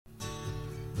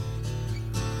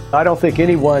I don't think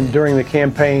anyone during the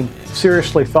campaign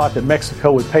seriously thought that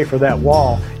Mexico would pay for that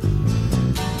wall.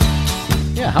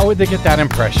 Yeah, how would they get that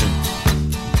impression?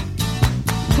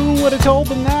 Who would have told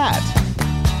them that?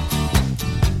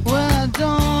 Well, I don't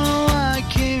know why I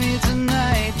came here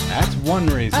tonight. That's one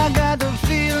reason. I got the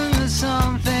feeling that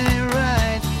something ain't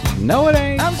right. No, it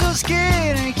ain't. I'm so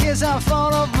scared in case I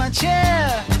fall off my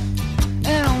chair.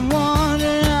 And I'm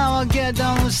wondering how I'll get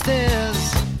down the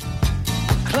stairs.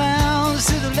 Clowns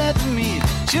to the left of me,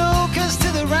 jokers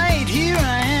to the right. Here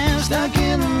I am, stuck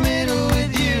in the middle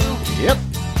with you. Yep.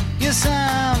 Yes,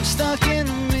 I'm stuck in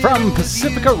the middle. From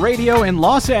Pacifica Radio in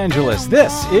Los Angeles,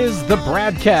 this is the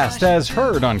BradCast, as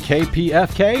heard on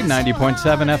KPFK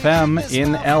 90.7 FM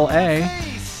in LA.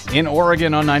 In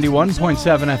Oregon on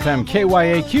 91.7 FM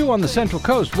KYAQ, on the Central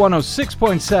Coast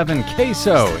 106.7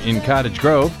 KSO in Cottage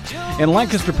Grove, in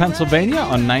Lancaster, Pennsylvania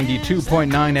on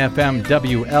 92.9 FM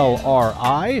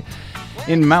WLRI,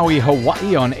 in Maui,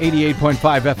 Hawaii on 88.5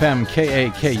 FM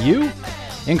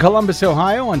KAKU, in Columbus,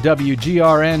 Ohio on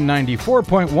WGRN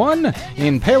 94.1,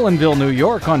 in Palinville, New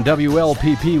York on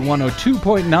WLPP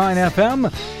 102.9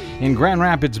 FM, in Grand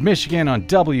Rapids, Michigan on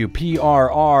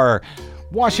WPRR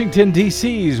Washington,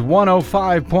 D.C.'s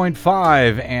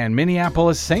 105.5, and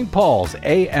Minneapolis, St. Paul's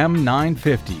AM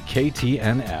 950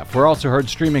 KTNF. We're also heard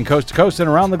streaming coast to coast and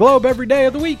around the globe every day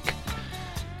of the week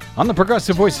on the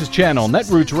Progressive Voices channel,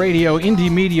 Netroots Radio,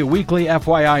 Indie Media Weekly,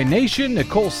 FYI Nation,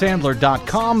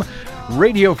 NicoleSandler.com,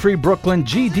 Radio Free Brooklyn,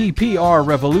 GDPR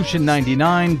Revolution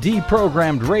 99,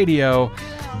 Deprogrammed Radio,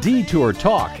 Detour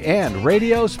Talk, and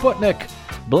Radio Sputnik.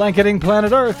 Blanketing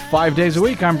planet Earth 5 days a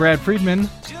week. I'm Brad Friedman,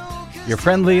 your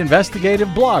friendly investigative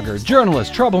blogger,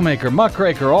 journalist, troublemaker,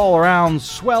 muckraker, all-around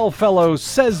swell fellow,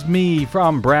 says me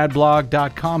from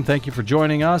bradblog.com. Thank you for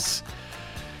joining us.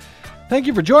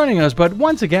 But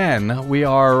once again, we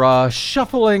are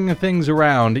shuffling things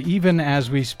around, even as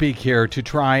we speak here, to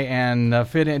try and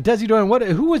fit in. Desi Doyen,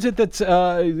 who was it that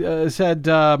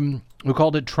said... who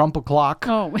called it Trump o'clock?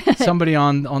 Oh. Somebody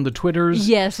on the Twitters?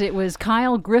 Yes, it was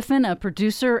Kyle Griffin, a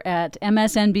producer at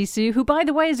MSNBC, who, by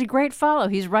the way, is a great follow.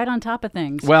 He's right on top of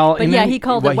things. Well, but yeah, he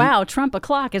called it, wow, Trump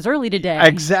o'clock is early today.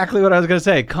 Exactly what I was going to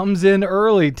say. Comes in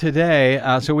early today.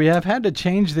 So we have had to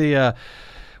change the,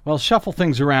 shuffle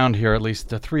things around here at least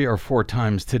 3 or 4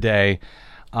 times today.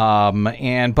 But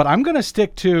I'm going to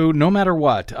stick to, no matter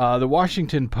what, the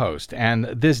Washington Post and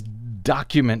this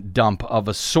document dump of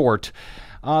a sort.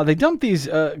 They dumped these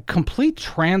complete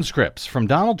transcripts from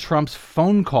Donald Trump's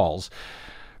phone calls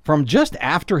from just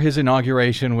after his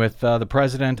inauguration with the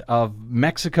president of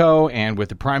Mexico and with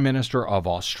the prime minister of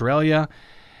Australia.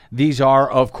 These are,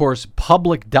 of course,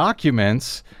 public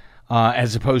documents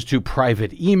as opposed to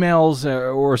private emails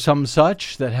or some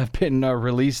such that have been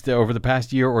released over the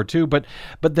past year or two. But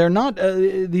they're not.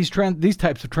 These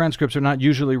types of transcripts are not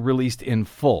usually released in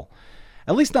full.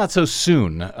 At least not so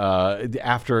soon,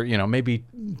 after, maybe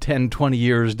 10, 20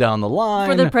 years down the line.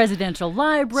 For the presidential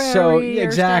library. So,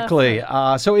 exactly.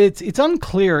 So it's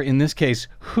unclear in this case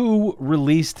who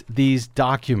released these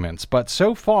documents. But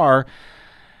so far,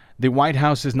 the White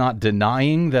House is not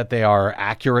denying that they are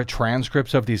accurate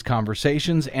transcripts of these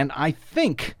conversations. And I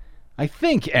think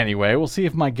anyway, we'll see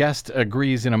if my guest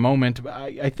agrees in a moment.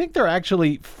 I think they're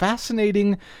actually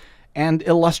fascinating and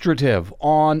illustrative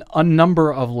on a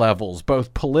number of levels,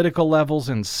 both political levels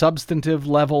and substantive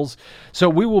levels. So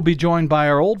we will be joined by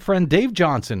our old friend Dave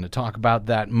Johnson to talk about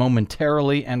that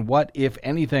momentarily and what, if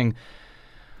anything,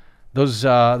 those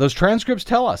transcripts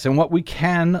tell us and what we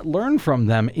can learn from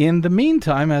them. In the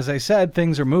meantime, as I said,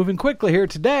 things are moving quickly here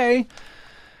today.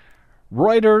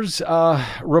 Reuters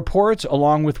reports,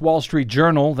 along with Wall Street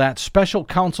Journal, that special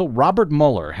counsel Robert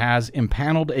Mueller has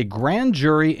impaneled a grand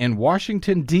jury in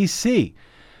Washington, D.C.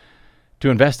 to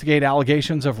investigate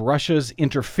allegations of Russia's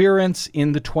interference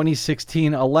in the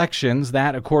 2016 elections.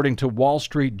 That, according to Wall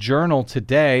Street Journal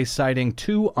today, citing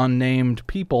 2 unnamed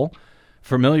people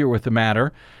familiar with the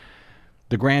matter.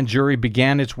 The grand jury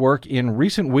began its work in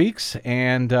recent weeks,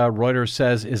 and Reuters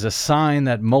says is a sign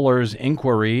that Mueller's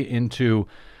inquiry into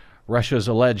Russia's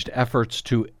alleged efforts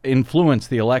to influence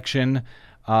the election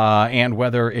and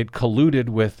whether it colluded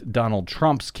with Donald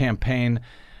Trump's campaign,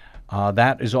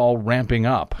 that is all ramping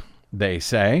up, they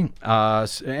say.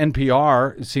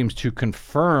 NPR seems to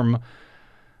confirm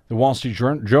the Wall Street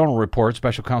Journal report.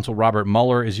 Special counsel Robert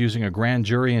Mueller is using a grand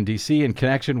jury in D.C. in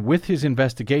connection with his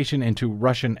investigation into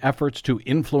Russian efforts to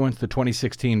influence the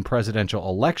 2016 presidential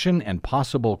election and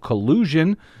possible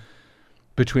collusion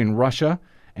between Russia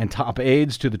and top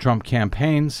aides to the Trump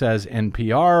campaign, says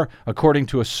NPR, according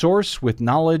to a source with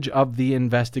knowledge of the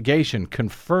investigation,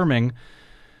 confirming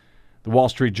The Wall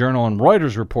Street Journal and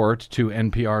Reuters report to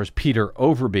NPR's Peter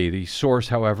Overby. The source,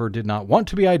 however, did not want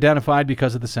to be identified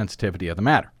because of the sensitivity of the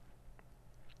matter.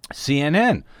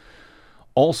 CNN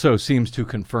also seems to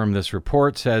confirm this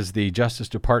report, says the Justice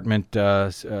Department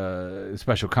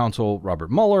Special Counsel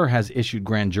Robert Mueller has issued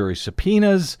grand jury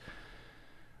subpoenas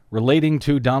relating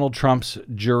to Donald Trump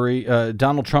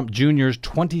Jr.'s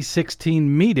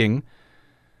 2016 meeting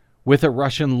with a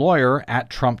Russian lawyer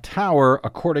at Trump Tower,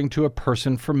 according to a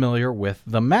person familiar with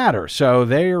the matter. So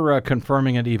they're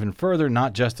confirming it even further,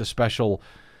 not just a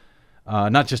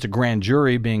grand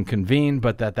jury being convened,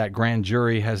 but that grand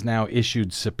jury has now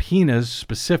issued subpoenas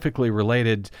specifically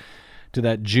related to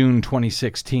that June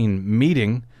 2016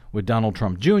 meeting with Donald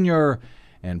Trump Jr.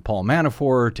 and Paul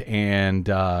Manafort and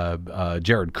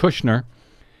Jared Kushner.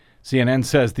 CNN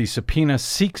says the subpoena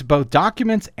seeks both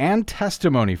documents and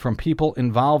testimony from people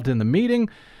involved in the meeting.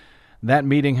 That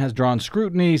meeting has drawn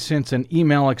scrutiny since an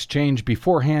email exchange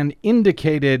beforehand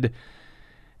indicated,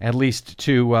 at least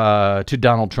to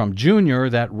Donald Trump Jr.,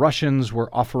 that Russians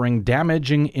were offering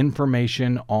damaging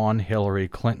information on Hillary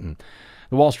Clinton.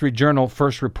 The Wall Street Journal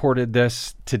first reported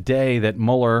this today, that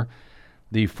Mueller,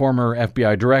 the former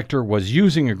FBI director, was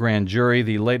using a grand jury.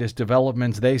 The latest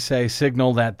developments, they say,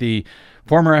 signal that the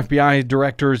former FBI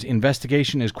director's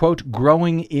investigation is, quote,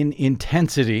 growing in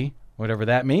intensity, whatever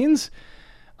that means,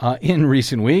 in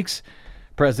recent weeks.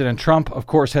 President Trump, of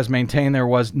course, has maintained there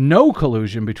was no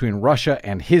collusion between Russia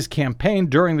and his campaign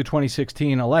during the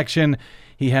 2016 election.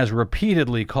 He has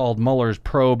repeatedly called Mueller's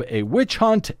probe a witch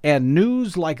hunt, and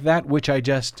news like that which I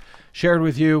just shared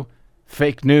with you,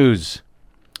 fake news.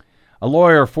 A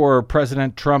lawyer for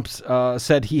President Trump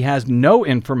said he has no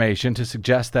information to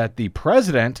suggest that the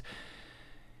president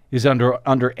is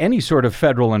under any sort of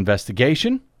federal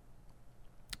investigation.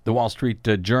 The Wall Street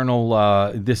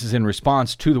Journal, this is in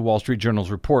response to the Wall Street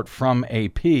Journal's report from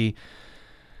AP.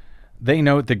 They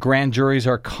note that grand juries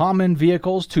are common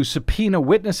vehicles to subpoena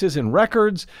witnesses and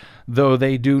records, though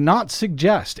they do not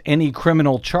suggest any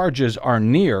criminal charges are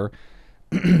near.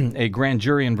 A grand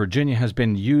jury in Virginia has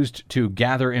been used to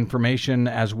gather information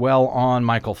as well on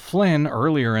Michael Flynn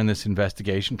earlier in this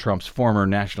investigation, Trump's former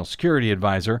national security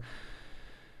advisor.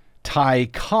 Ty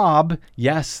Cobb,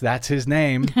 yes, that's his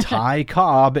name, Ty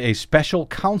Cobb, a special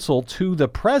counsel to the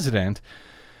president,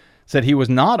 said he was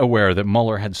not aware that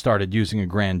Mueller had started using a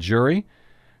grand jury.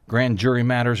 Grand jury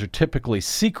matters are typically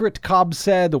secret, Cobb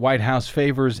said. The White House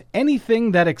favors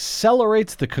anything that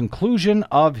accelerates the conclusion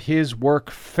of his work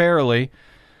fairly,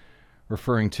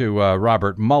 referring to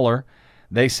Robert Mueller.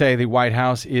 They say the White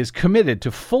House is committed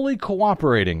to fully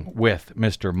cooperating with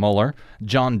Mr. Mueller.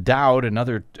 John Dowd,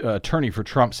 another attorney for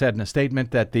Trump, said in a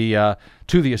statement that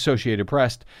to the Associated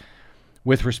Press,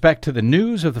 with respect to the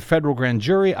news of the federal grand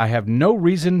jury, I have no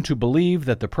reason to believe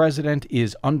that the president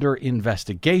is under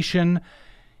investigation.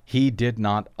 He did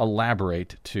not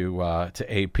elaborate to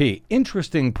AP.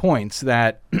 Interesting points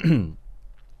that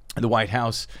the White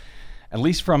House, at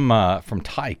least from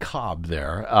Ty Cobb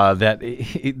there,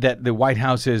 that the White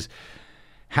House is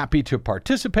happy to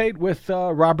participate with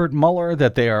Robert Mueller,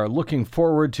 that they are looking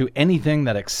forward to anything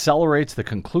that accelerates the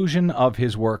conclusion of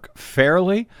his work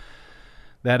fairly.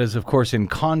 That is, of course, in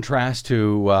contrast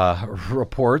to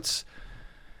reports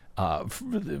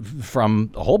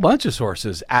from a whole bunch of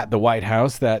sources at the White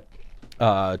House that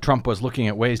Trump was looking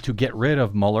at ways to get rid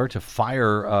of Mueller, to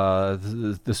fire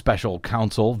the special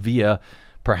counsel via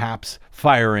perhaps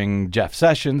firing Jeff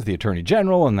Sessions, the attorney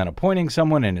general, and then appointing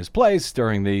someone in his place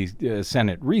during the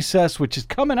Senate recess, which is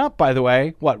coming up, by the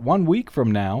way, 1 week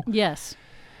from now? Yes.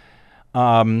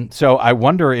 So I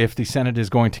wonder if the Senate is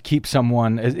going to keep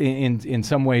someone in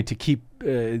some way to keep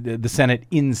the Senate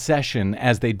in session,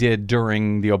 as they did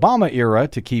during the Obama era,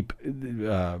 to keep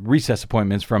recess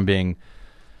appointments from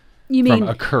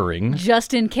occurring.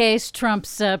 Just in case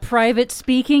Trump's private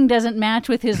speaking doesn't match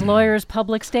with his lawyer's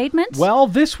public statements? Well,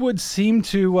 this would seem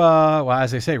to,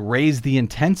 as I say, raise the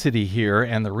intensity here,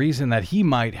 and the reason that he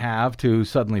might have to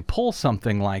suddenly pull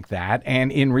something like that.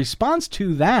 And in response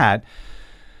to that,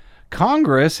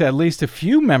 Congress, at least a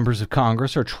few members of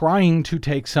Congress, are trying to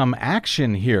take some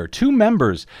action here. 2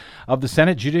 members of the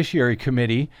Senate Judiciary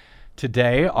Committee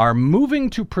today are moving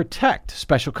to protect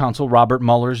Special Counsel Robert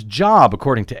Mueller's job,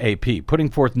 according to AP, putting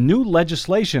forth new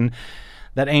legislation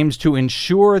that aims to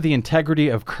ensure the integrity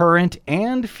of current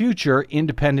and future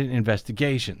independent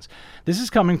investigations. This is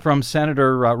coming from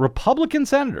Republican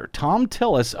Senator Tom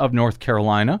Tillis of North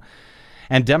Carolina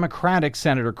and Democratic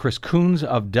Senator Chris Coons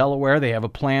of Delaware. They have a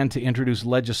plan to introduce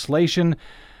legislation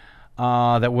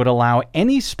that would allow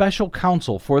any special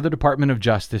counsel for the Department of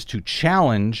Justice to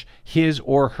challenge his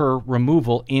or her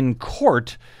removal in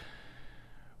court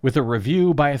with a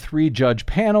review by a 3-judge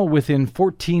panel within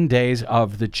 14 days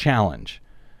of the challenge.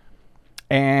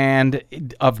 And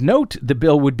of note, the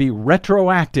bill would be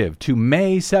retroactive to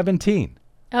May 17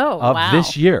 of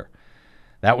this year.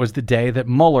 That was the day that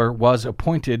Mueller was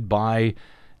appointed by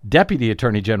Deputy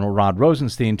Attorney General Rod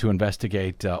Rosenstein to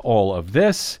investigate all of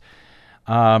this.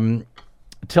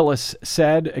 Tillis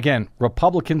said, again,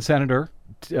 Republican Senator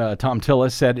Tom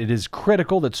Tillis said it is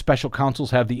critical that special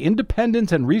counsels have the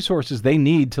independence and resources they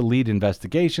need to lead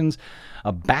investigations,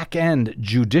 a back-end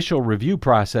judicial review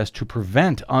process to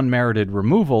prevent unmerited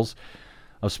removals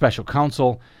of special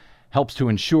counsel helps to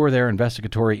ensure their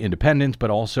investigatory independence, but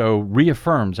also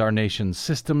reaffirms our nation's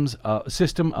system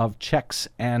of checks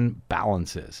and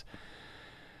balances.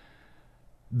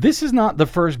 This is not the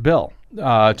first bill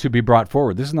to be brought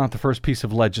forward. This is not the first piece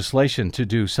of legislation to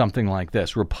do something like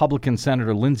this. Republican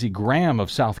Senator Lindsey Graham of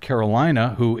South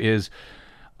Carolina, who is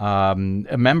a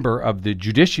member of the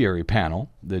Judiciary Panel,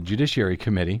 the Judiciary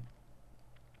Committee,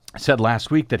 said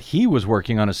last week that he was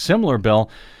working on a similar bill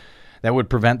that would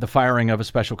prevent the firing of a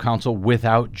special counsel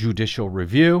without judicial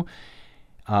review.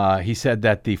 He said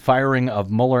that the firing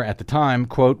of Mueller at the time,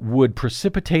 quote, would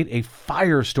precipitate a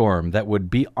firestorm that would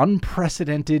be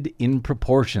unprecedented in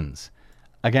proportions.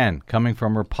 Again, coming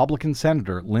from Republican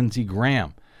Senator Lindsey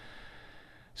Graham.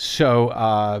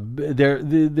 So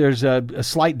there's a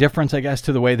slight difference, I guess,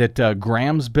 to the way that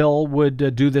Graham's bill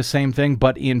would do the same thing.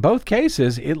 But in both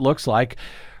cases, it looks like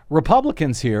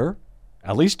Republicans here,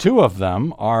 at least 2 of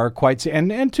them, are quite,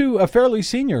 and 2 fairly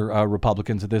senior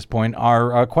Republicans at this point,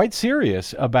 are quite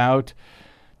serious about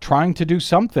trying to do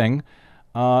something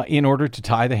in order to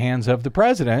tie the hands of the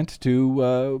president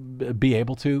to be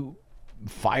able to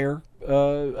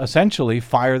essentially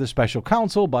fire the special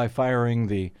counsel by firing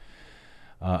the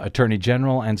attorney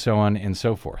general, and so on and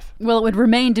so forth. Well, it would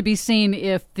remain to be seen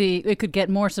if it could get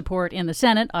more support in the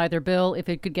Senate, either bill, if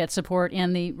it could get support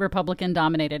in the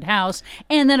Republican-dominated House,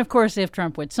 and then, of course, if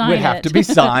Trump would sign it. Would have to be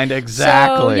signed,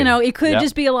 exactly. So, it could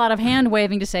just be a lot of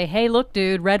hand-waving to say, hey, look,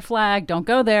 dude, red flag, don't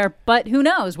go there. But who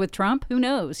knows? With Trump, who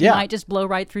knows? He might just blow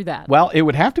right through that. Well, it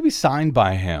would have to be signed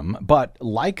by him, but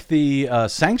like the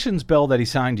sanctions bill that he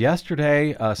signed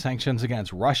yesterday, sanctions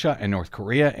against Russia and North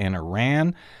Korea and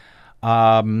Iran,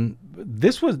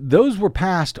 those were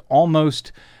passed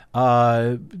almost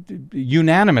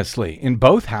unanimously in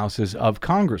both houses of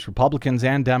Congress, Republicans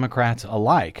and Democrats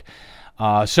alike.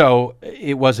 So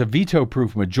it was a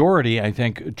veto-proof majority. I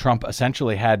think Trump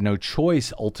essentially had no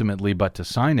choice ultimately but to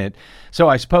sign it. So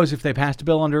I suppose if they passed a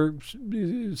bill under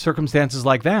circumstances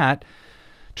like that,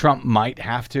 Trump might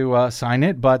have to sign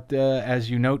it, but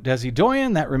as you note, Desi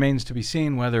Doyen, that remains to be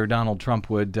seen whether Donald Trump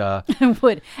would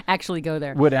would actually go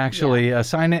there, would actually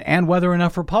sign it, and whether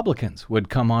enough Republicans would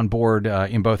come on board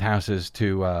in both houses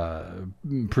to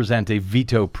present a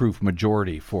veto-proof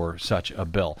majority for such a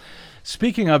bill.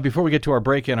 Speaking of, before we get to our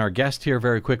break and our guest here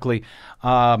very quickly,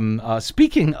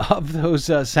 speaking of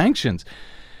those sanctions,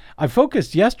 I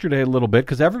focused yesterday a little bit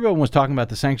because everyone was talking about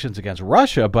the sanctions against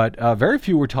Russia, but very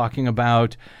few were talking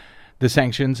about the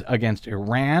sanctions against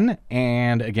Iran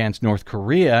and against North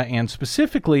Korea, and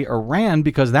specifically Iran,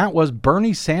 because that was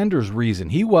Bernie Sanders' reason.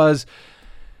 He was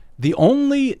the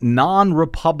only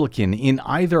non-Republican in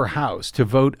either house to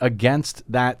vote against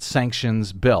that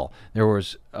sanctions bill. There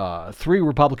was 3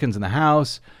 Republicans in the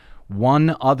House,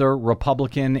 1 other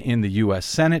Republican in the U.S.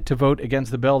 Senate to vote against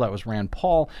the bill. That was Rand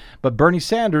Paul. But Bernie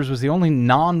Sanders was the only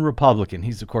non-Republican.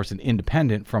 He's, of course, an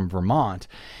independent from Vermont.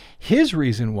 His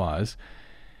reason was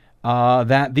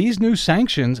that these new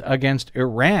sanctions against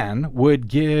Iran would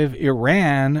give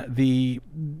Iran the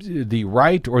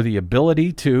right or the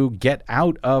ability to get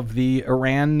out of the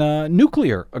Iran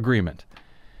nuclear agreement.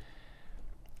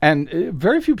 And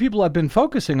very few people have been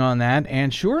focusing on that.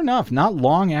 And sure enough, not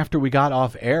long after we got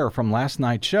off air from last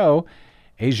night's show,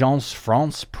 Agence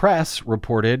France Presse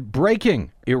reported,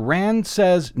 breaking, Iran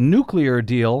says nuclear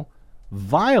deal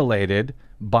violated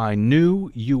by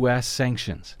new U.S.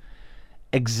 sanctions.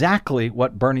 Exactly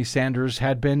what Bernie Sanders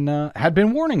had been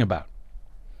warning about.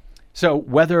 So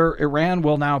whether Iran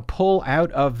will now pull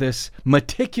out of this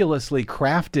meticulously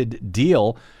crafted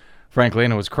deal, frankly,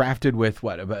 and it was crafted with,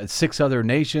 about 6 other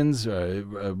nations,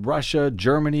 Russia,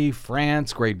 Germany,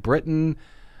 France, Great Britain.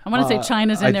 I want to say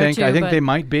China's in there, too. I think they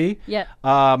might be. Yeah.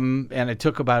 And it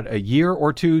took about a year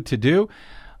or 2 to do.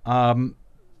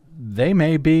 They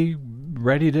may be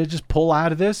ready to just pull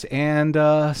out of this and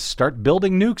start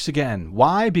building nukes again.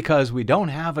 Why? Because we don't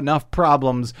have enough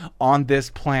problems on this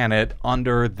planet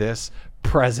under this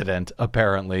president,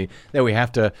 apparently, that we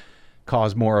have to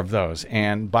cause more of those.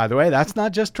 And by the way, that's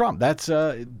not just Trump. That's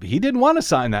he didn't want to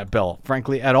sign that bill,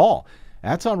 frankly, at all.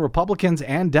 That's on Republicans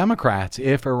and Democrats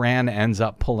if Iran ends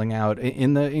up pulling out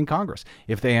in Congress,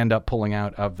 if they end up pulling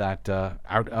out of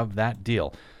that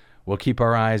deal. We'll keep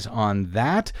our eyes on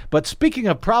that. But speaking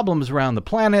of problems around the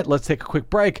planet, let's take a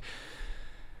quick break.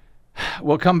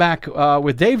 We'll come back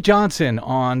with Dave Johnson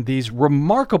on these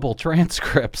remarkable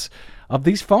transcripts of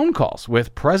these phone calls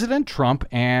with President Trump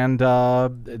and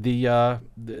the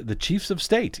chiefs of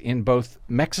state in both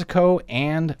Mexico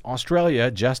and Australia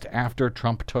just after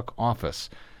Trump took office.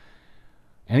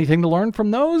 Anything to learn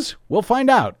from those? We'll find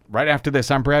out right after this.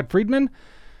 I'm Brad Friedman.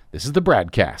 This is the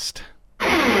BradCast.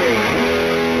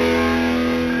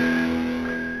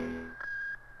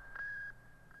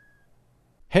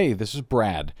 Hey, this is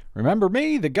Brad. Remember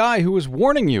me, the guy who was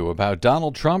warning you about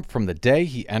Donald Trump from the day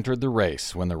he entered the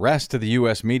race, when the rest of the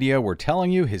U.S. media were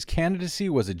telling you his candidacy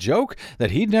was a joke,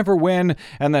 that he'd never win,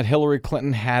 and that Hillary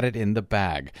Clinton had it in the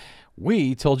bag.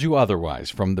 We told you otherwise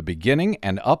from the beginning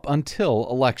and up until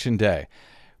Election Day.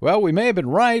 Well, we may have been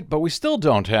right, but we still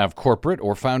don't have corporate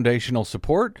or foundational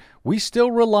support. We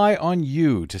still rely on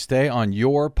you to stay on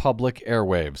your public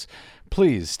airwaves.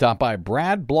 Please stop by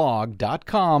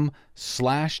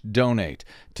bradblog.com/donate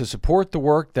to support the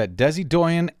work that Desi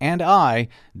Doyen and I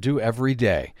do every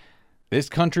day. This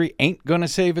country ain't gonna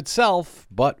save itself,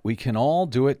 but we can all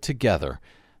do it together.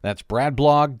 That's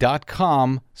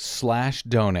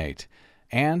bradblog.com/donate.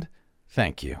 And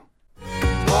thank you.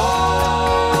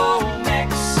 Oh,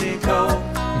 Mexico,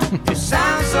 you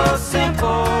sound so simple,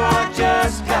 I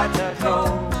just got to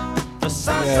go.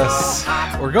 Yes,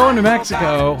 we're going to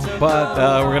Mexico, but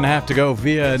we're going to have to go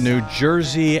via New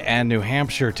Jersey and New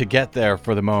Hampshire to get there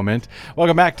for the moment.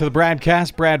 Welcome back to the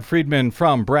BradCast. Brad Friedman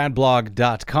from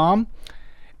bradblog.com.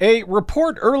 A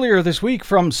report earlier this week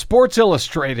from Sports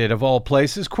Illustrated, of all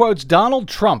places, quotes Donald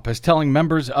Trump as telling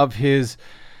members of his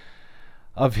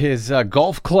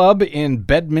golf club in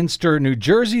Bedminster, New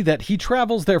Jersey, that he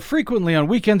travels there frequently on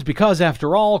weekends because,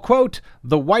 after all, quote,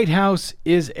 the White House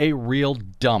is a real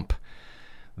dump.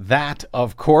 That,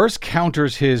 of course,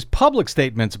 counters his public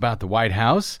statements about the White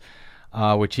House,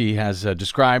 which he has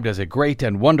described as a great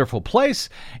and wonderful place.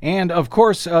 And, of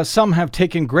course, some have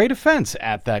taken great offense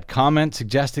at that comment,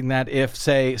 suggesting that if,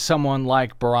 say, someone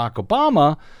like Barack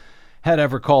Obama had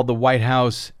ever called the White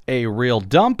House a real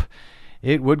dump,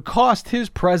 it would cost his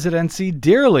presidency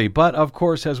dearly. But, of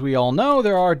course, as we all know,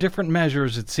 there are different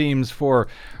measures, it seems, for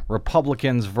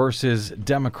Republicans versus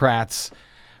Democrats,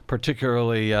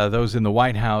 particularly those in the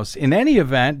White House. In any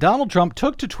event, Donald Trump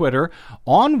took to Twitter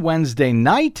on Wednesday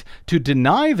night to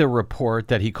deny the report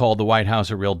that he called the White House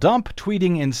a real dump,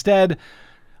 tweeting instead,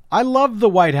 I love the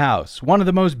White House, one of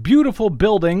the most beautiful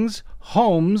buildings,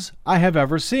 homes I have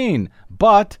ever seen.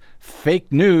 But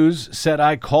fake news said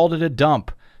I called it a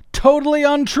dump. Totally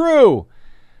untrue.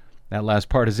 That last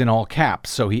part is in all caps,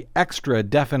 so he extra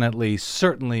definitely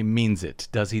certainly means it.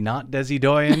 Does he not, Desi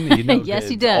Doyen? You know, yes,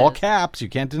 he does. All caps. You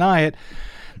can't deny it.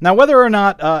 Now, whether or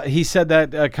not he said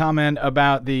that comment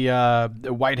about the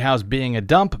White House being a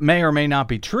dump may or may not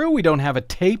be true. We don't have a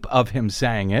tape of him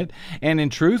saying it. And in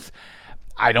truth,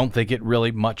 I don't think it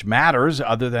really much matters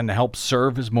other than to help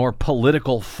serve as more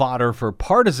political fodder for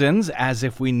partisans, as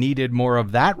if we needed more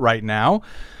of that right now.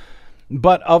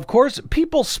 But, of course,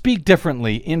 people speak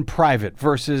differently in private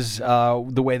versus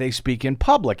the way they speak in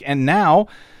public. And now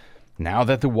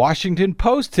that the Washington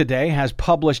Post today has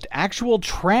published actual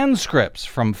transcripts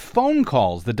from phone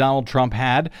calls that Donald Trump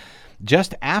had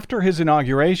just after his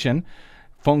inauguration,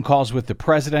 phone calls with the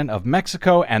president of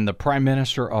Mexico and the prime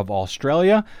minister of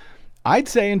Australia, I'd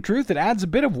say, in truth, it adds a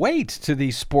bit of weight to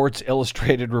the Sports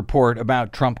Illustrated report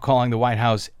about Trump calling the White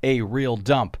House a real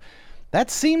dump. That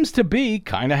seems to be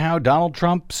kind of how Donald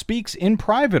Trump speaks in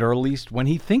private, or at least when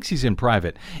he thinks he's in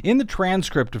private. In the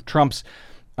transcript of Trump's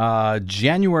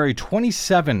January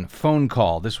 27 phone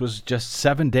call, this was just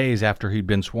 7 days after he'd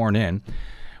been sworn in,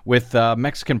 with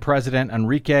Mexican President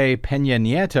Enrique Peña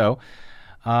Nieto,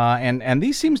 and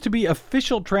these seems to be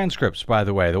official transcripts, by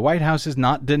the way. The White House is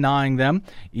not denying them,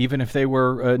 even if they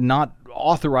were not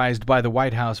authorized by the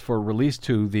White House for release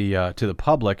to the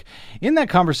public. In that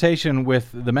conversation with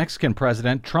the Mexican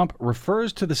president, Trump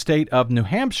refers to the state of New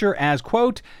Hampshire as,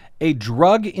 quote, a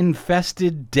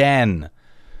drug-infested den.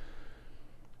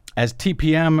 As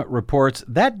TPM reports,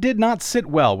 that did not sit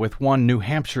well with one New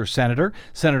Hampshire senator.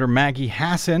 Senator Maggie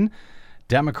Hassan,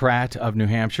 Democrat of New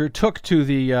Hampshire, took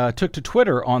to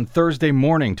Twitter on Thursday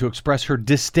morning to express her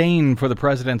disdain for the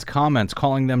president's comments,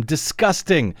 calling them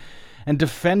disgusting and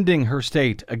defending her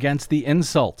state against the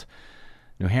insult.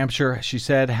 New Hampshire, she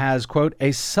said, has, quote,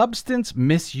 a substance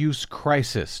misuse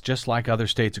crisis, just like other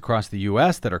states across the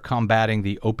U.S. that are combating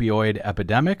the opioid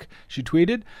epidemic, she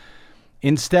tweeted.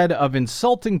 Instead of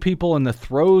insulting people in the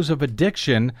throes of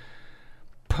addiction,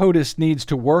 POTUS needs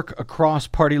to work across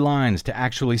party lines to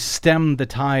actually stem the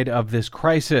tide of this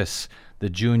crisis, the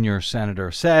junior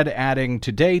senator said, adding,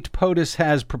 to date, POTUS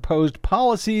has proposed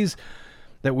policies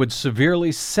that would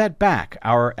severely set back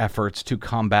our efforts to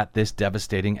combat this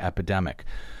devastating epidemic.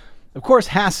 Of course,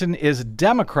 Hassan is a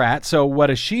Democrat, so what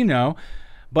does she know?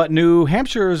 But New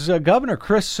Hampshire's Governor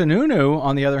Chris Sununu,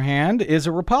 on the other hand, is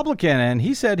a Republican, and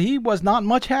he said he was not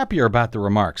much happier about the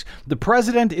remarks. The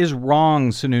president is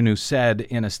wrong, Sununu said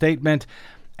in a statement,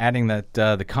 adding that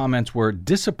the comments were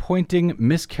disappointing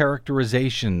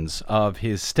mischaracterizations of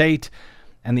his state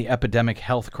and the epidemic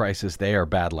health crisis they are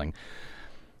battling.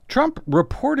 Trump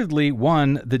reportedly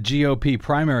won the GOP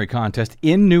primary contest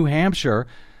in New Hampshire,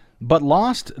 but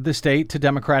lost the state to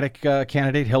Democratic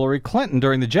candidate Hillary Clinton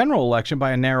during the general election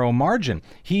by a narrow margin.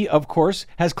 He, of course,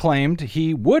 has claimed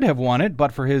he would have won it,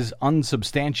 but for his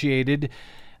unsubstantiated,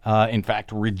 in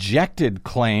fact, rejected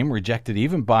claim, rejected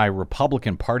even by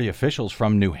Republican Party officials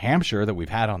from New Hampshire that we've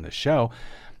had on this show,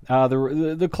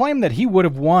 the claim that he would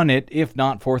have won it if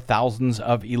not for thousands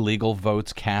of illegal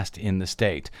votes cast in the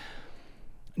state.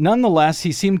 Nonetheless,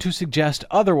 he seemed to suggest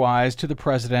otherwise to the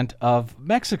president of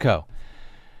Mexico.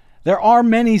 There are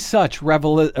many such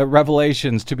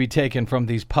revelations to be taken from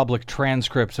these public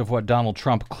transcripts of what Donald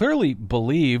Trump clearly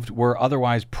believed were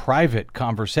otherwise private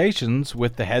conversations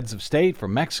with the heads of state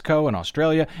from Mexico and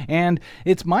Australia. And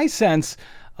it's my sense,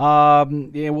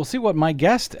 we'll see what my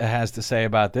guest has to say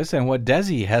about this and what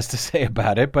Desi has to say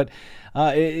about it, but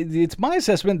it's my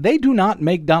assessment they do not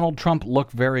make Donald Trump look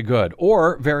very good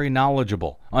or very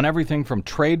knowledgeable on everything from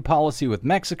trade policy with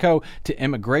Mexico to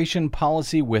immigration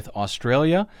policy with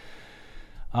Australia.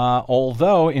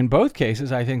 Although in both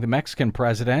cases, I think the Mexican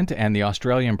president and the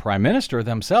Australian prime minister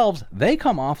themselves, they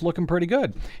come off looking pretty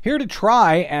good. Here to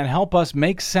try and help us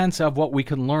make sense of what we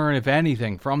can learn, if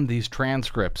anything, from these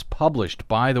transcripts published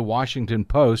by the Washington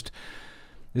Post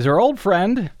is our old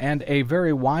friend and a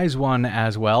very wise one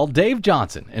as well, Dave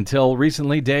Johnson. Until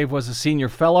recently, Dave was a senior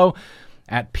fellow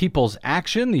at People's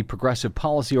Action, the progressive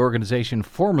policy organization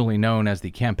formerly known as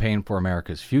the Campaign for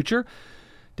America's Future.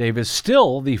 Dave is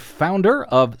still the founder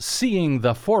of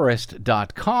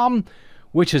SeeingTheForest.com,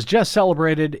 which has just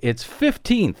celebrated its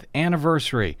 15th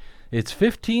anniversary, its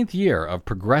 15th year of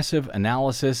progressive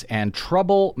analysis and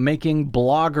trouble-making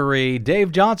bloggery.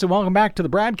 Dave Johnson, welcome back to the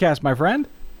BradCast, my friend.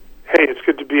 Hey, it's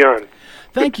good to be on.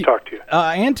 Thank you. Good to talk to you.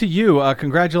 And to you,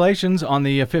 congratulations on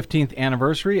the 15th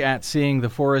anniversary at Seeing the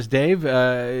Forest, Dave.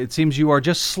 It seems you are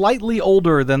just slightly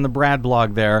older than the Brad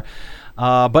blog there.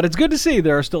 But it's good to see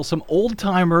there are still some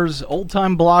old-timers,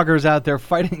 old-time bloggers out there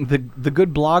fighting the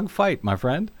good blog fight, my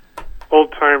friend.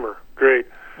 Old-timer, great.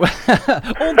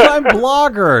 Old-time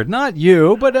blogger, not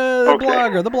you, but the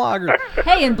blogger.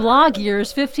 Hey, in blog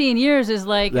years, 15 years is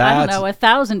like, I don't know,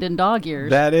 1,000 in dog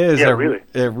years. That is a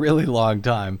really long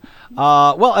time.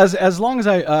 Well, as long as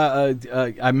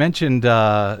I mentioned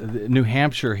New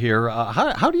Hampshire here,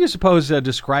 how do you suppose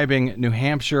describing New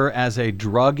Hampshire as a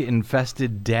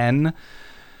drug-infested den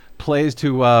plays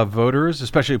to voters,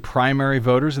 especially primary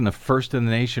voters in the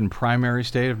first-in-the-nation primary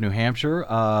state of New Hampshire,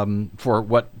 for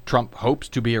what Trump hopes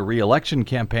to be a re-election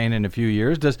campaign in a few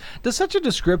years? Does such a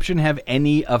description have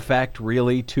any effect,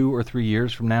 really, 2 or 3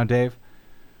 years from now, Dave?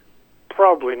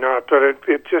 Probably not, but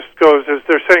it just goes, as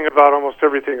they're saying about almost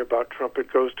everything about Trump,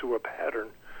 it goes to a pattern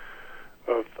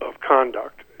of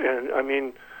conduct. And, I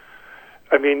mean,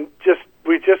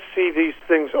 we just see these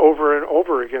things over and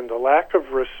over again. The lack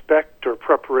of respect or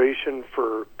preparation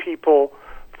for people,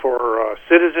 for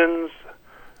citizens,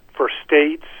 for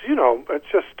states. You know, it's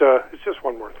just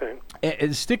one more thing.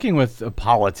 Sticking with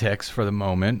politics for the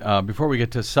moment, before we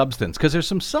get to substance, because there's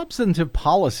some substantive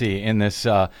policy in this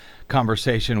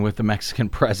conversation with the Mexican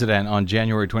president on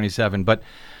January 27. But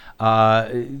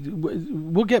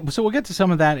we'll get to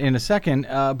some of that in a second.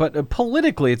 But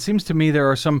politically, it seems to me there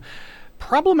are some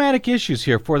problematic issues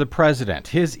here for the president.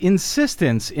 His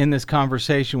insistence in this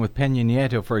conversation with Peña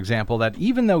Nieto, for example, that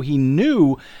even though he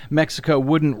knew Mexico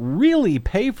wouldn't really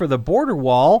pay for the border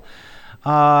wall,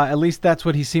 at least that's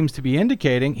what he seems to be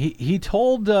indicating, he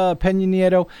told Peña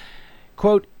Nieto,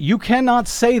 quote, "You cannot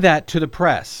say that to the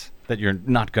press, that you're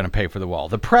not going to pay for the wall.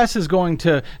 The press is going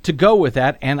to go with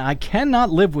that, and I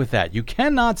cannot live with that. You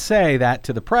cannot say that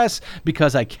to the press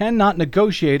because I cannot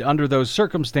negotiate under those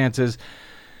circumstances."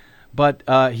 But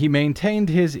he maintained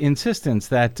his insistence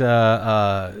that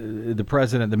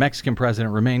the Mexican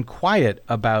president, remain quiet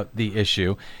about the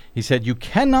issue. He said, "You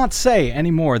cannot say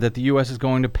anymore that the U.S. is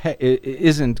going to pay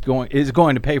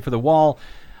for the wall.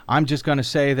 I'm just going to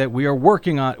say that we are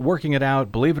working it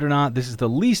out. Believe it or not, this is the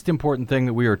least important thing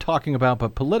that we are talking about,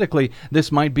 but politically,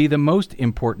 this might be the most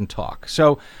important talk.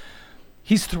 So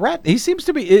he seems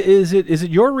to be. Is it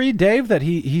your read, Dave, that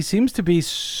he seems to be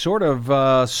sort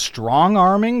of strong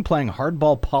arming, playing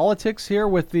hardball politics here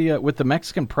with the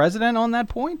Mexican president on that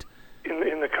point?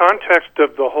 In the context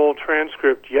of the whole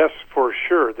transcript, yes, for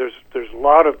sure. There's a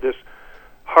lot of this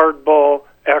hardball,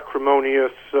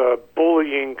 acrimonious,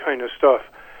 bullying kind of stuff.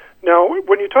 Now,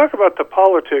 when you talk about the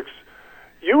politics,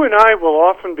 you and I will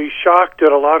often be shocked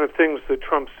at a lot of things that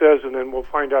Trump says, and then we'll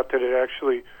find out that it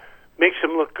actually makes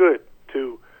him look good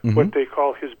to what they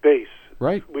call his base.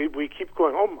 Right. We keep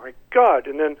going, oh my God,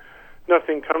 and then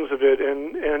nothing comes of it,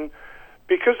 and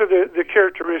because of the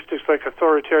characteristics like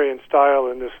authoritarian style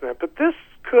and this and that. But this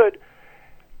could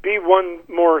be one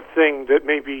more thing that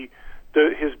maybe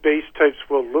his base types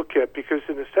will look at, because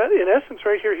in essence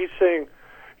right here he's saying,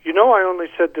 I only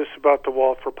said this about the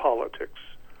wall for politics.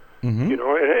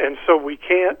 And so we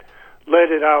can't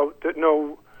let it out that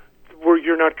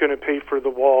you're not going to pay for the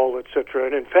wall, etc.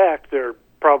 And in fact, they're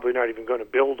probably not even going to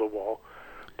build a wall.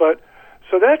 But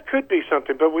so that could be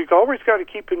something. But we've always got to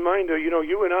keep in mind,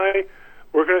 you and I,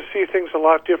 we're going to see things a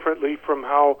lot differently from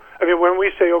how. I mean, when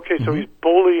we say, okay, so he's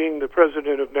bullying the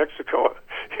president of Mexico,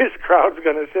 his crowd's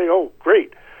going to say, oh,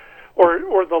 great.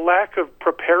 Or the lack of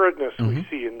preparedness we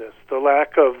see in this, the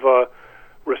lack of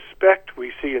respect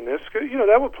we see in this,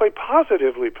 that would play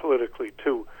positively politically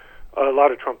to a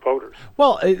lot of Trump voters.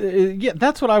 Well, yeah,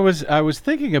 that's what I was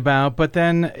thinking about. But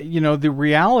then, the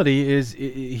reality is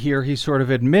here he's sort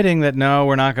of admitting that, no,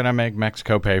 we're not going to make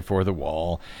Mexico pay for the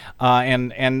wall.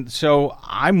 And so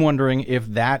I'm wondering if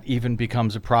that even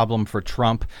becomes a problem for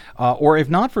Trump, or if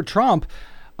not for Trump,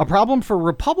 a problem for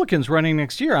Republicans running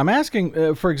next year. I'm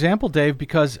asking, for example, Dave,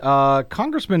 because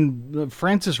Congressman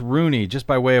Francis Rooney, just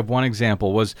by way of one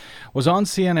example, was on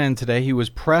CNN today. He was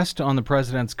pressed on the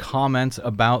president's comments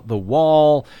about the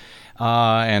wall,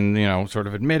 and sort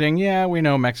of admitting, yeah, we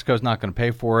know Mexico's not going to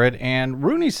pay for it. And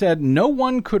Rooney said no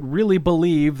one could really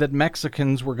believe that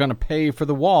Mexicans were going to pay for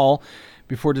the wall,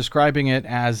 before describing it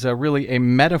as really a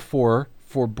metaphor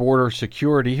for border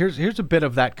security. Here's a bit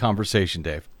of that conversation,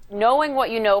 Dave. Knowing what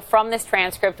you know from this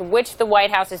transcript, which the White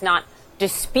House is not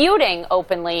disputing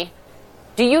openly,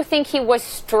 do you think he was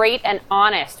straight and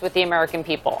honest with the American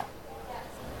people?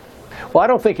 Well, I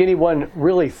don't think anyone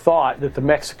really thought that the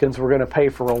Mexicans were going to pay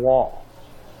for a wall.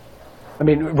 I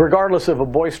mean, regardless of a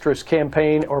boisterous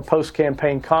campaign or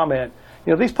post-campaign comment,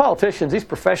 these politicians, these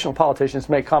professional politicians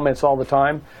make comments all the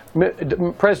time.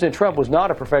 President Trump was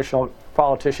not a professional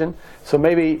politician, so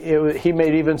maybe he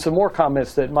made even some more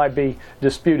comments that might be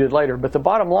disputed later. But the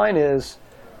bottom line is,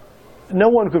 no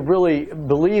one could really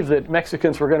believe that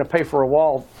Mexicans were going to pay for a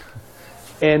wall,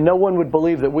 and no one would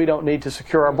believe that we don't need to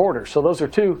secure our borders. So those are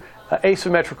two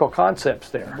asymmetrical concepts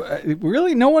there.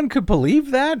 Really? No one could believe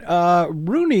that?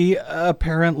 Rooney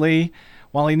apparently,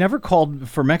 while he never called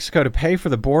for Mexico to pay for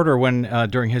the border when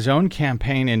during his own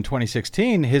campaign in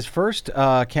 2016, his first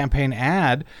campaign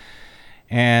ad,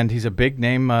 and he's a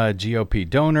big-name GOP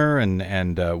donor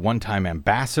and one-time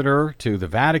ambassador to the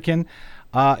Vatican,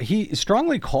 he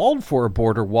strongly called for a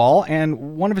border wall,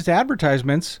 and one of his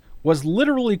advertisements was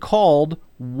literally called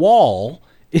Wall,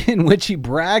 in which he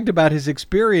bragged about his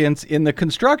experience in the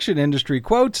construction industry,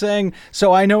 quote, saying,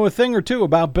 "So I know a thing or two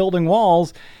about building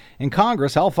walls. In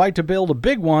Congress, I'll fight to build a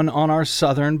big one on our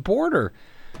southern border."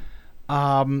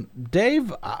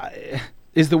 Dave,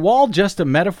 is the wall just a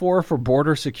metaphor for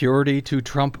border security to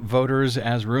Trump voters,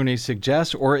 as Rooney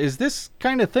suggests, or is this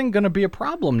kind of thing going to be a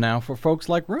problem now for folks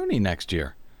like Rooney next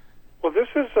year? Well, this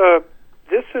is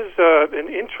an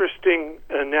interesting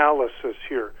analysis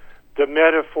here, the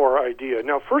metaphor idea.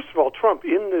 Now, first of all, Trump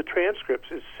in the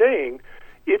transcripts is saying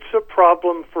it's a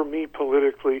problem for me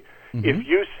politically if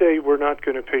you say we're not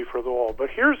going to pay for the wall. But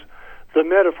here's the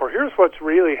metaphor. Here's what's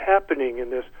really happening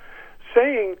in this.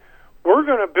 Saying we're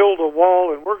going to build a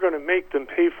wall and we're going to make them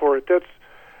pay for it,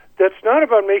 that's not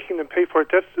about making them pay for it.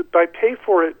 That's by pay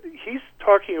for it, he's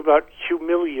talking about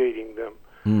humiliating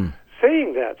them.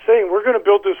 Saying we're going to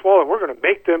build this wall and we're going to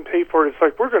make them pay for it, it's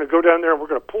like we're going to go down there and we're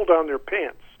going to pull down their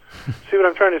pants. See what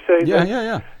I'm trying to say?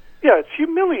 Yeah. Yeah, it's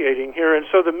humiliating here. And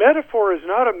so the metaphor is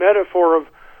not a metaphor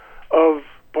of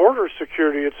border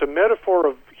security, it's a metaphor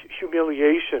of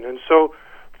humiliation. And so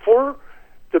for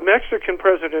the Mexican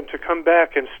president to come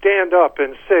back and stand up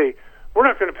and say, we're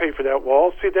not going to pay for that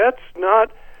wall, see, that's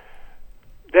not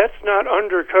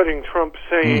undercutting Trump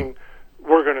saying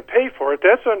we're going to pay for it.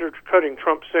 That's undercutting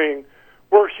Trump saying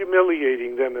we're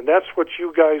humiliating them, and that's what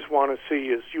you guys want to see,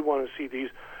 is you want to see these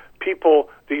people,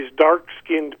 these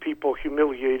dark-skinned people,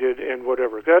 humiliated and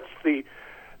whatever. That's the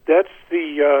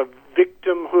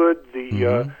victimhood,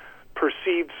 the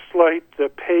perceived slight, the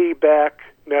payback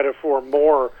metaphor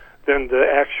more than the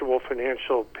actual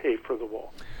financial pay for the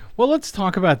wall. Well, let's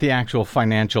talk about the actual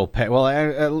financial pay.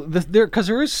 Well, because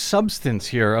there is substance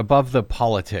here above the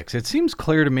politics. It seems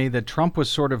clear to me that Trump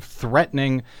was sort of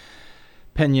threatening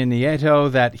Peña Nieto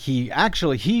that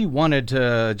he wanted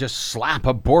to just slap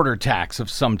a border tax of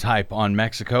some type on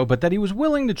Mexico, but that he was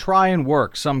willing to try and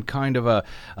work some kind of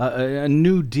a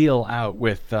new deal out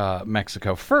with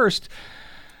Mexico. First,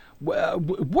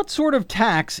 what sort of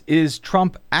tax is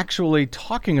Trump actually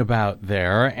talking about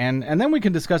there? And then we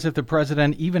can discuss if the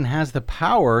president even has the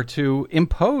power to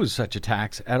impose such a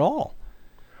tax at all.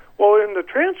 Well, in the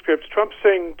transcripts, Trump's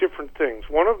saying different things.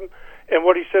 One of them, and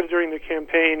what he said during the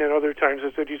campaign and other times,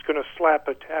 is that he's going to slap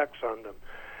a tax on them.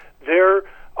 There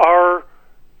are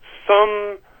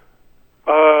some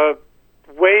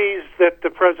ways that the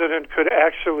president could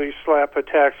actually slap a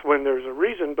tax when there's a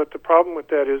reason, but the problem with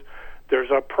that is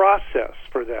there's a process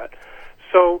for that.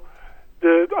 So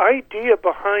the idea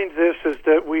behind this is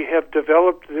that we have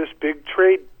developed this big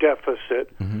trade deficit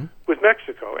with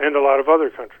Mexico and a lot of other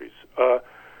countries.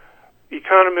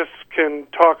 Economists can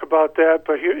talk about that,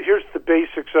 but here's the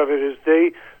basics of it: is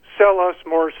they sell us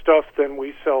more stuff than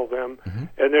we sell them,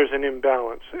 and there's an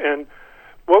imbalance. And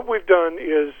what we've done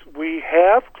is we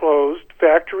have closed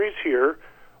factories here,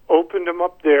 opened them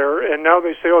up there, and now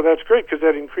they say, oh, that's great because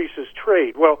that increases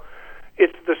trade. Well,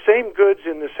 it's the same goods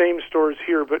in the same stores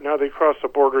here, but now they cross the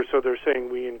border, so they're saying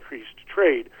we increased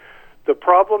trade. The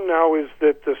problem now is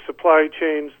that the supply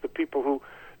chains, the people who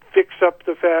fix up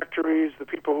the factories, the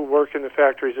people who work in the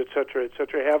factories, et cetera,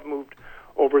 have moved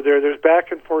over there. There's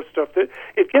back and forth stuff.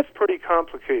 It gets pretty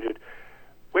complicated.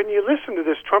 When you listen to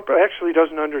this, Trump actually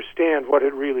doesn't understand what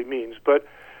it really means, but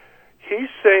he's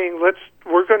saying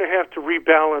we're going to have to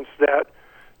rebalance that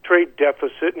trade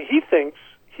deficit, and he thinks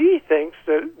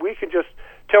that we can just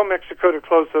tell Mexico to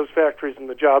close those factories and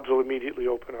the jobs will immediately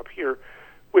open up here,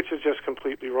 which is just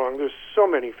completely wrong. There's so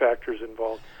many factors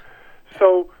involved.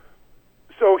 So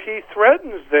he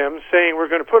threatens them, saying we're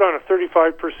going to put on a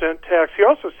 35% tax. He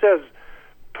also says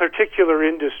particular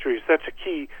industries. That's a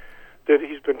key that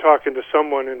he's been talking to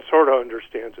someone and sort of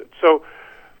understands it. So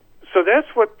that's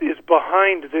what is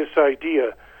behind this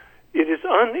idea. It is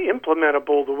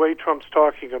unimplementable the way Trump's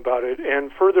talking about it,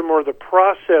 and furthermore, the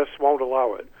process won't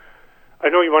allow it. I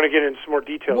know you want to get into some more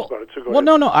details about it, so go ahead.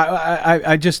 No.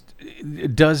 I just,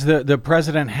 does the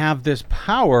president have this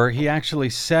power? He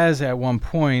actually says at one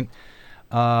point,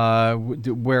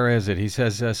 where is it? He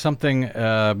says something,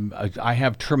 I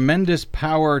have tremendous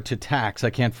power to tax.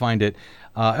 I can't find it.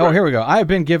 Here we go. I have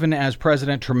been given as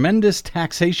president tremendous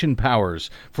taxation powers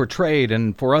for trade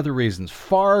and for other reasons,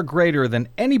 far greater than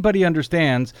anybody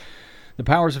understands. The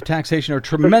powers of taxation are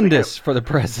tremendous for the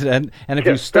president, and if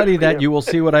you study that, you will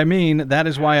see what I mean. That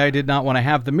is why I did not want to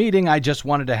have the meeting. I just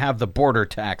wanted to have the border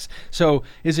tax. So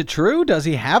is it true? Does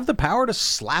he have the power to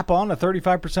slap on a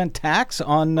 35% tax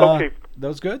on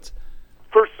those goods?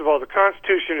 First of all, the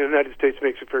Constitution of the United States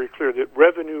makes it very clear that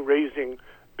revenue-raising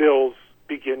bills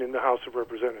begin in the House of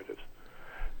Representatives.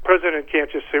 The president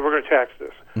can't just say, we're going to tax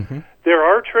this. There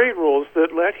are trade rules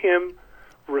that let him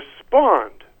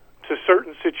respond to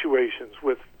certain situations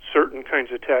with certain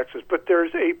kinds of taxes, but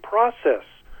there's a process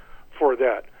for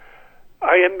that.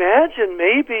 I imagine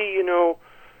maybe,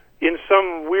 in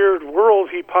some weird world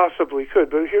he possibly could,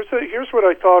 but here's what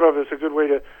I thought of as a good way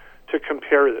to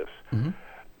compare this.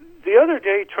 The other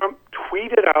day, Trump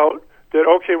tweeted out that,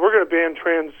 okay, we're going to ban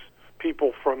trans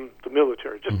people from the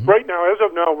military. Just right now, as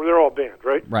of now, they're all banned,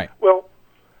 right? Right. Well,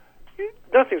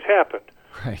 nothing's happened.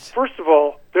 Right. First of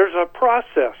all, there's a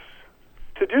process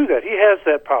to do that. He has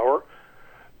that power,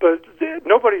 but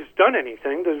nobody's done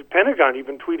anything. The Pentagon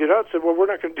even tweeted out, said, well, we're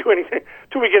not going to do anything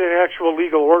until we get an actual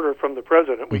legal order from the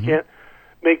president. We can't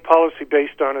make policy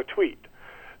based on a tweet.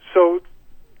 So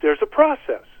there's a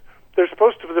process.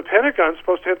 The Pentagon's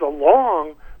supposed to have the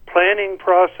long planning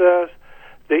process.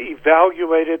 They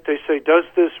evaluate it. They say, does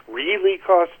this really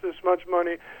cost this much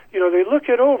money? They look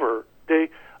it over. They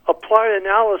apply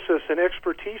analysis and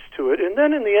expertise to it. And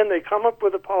then in the end, they come up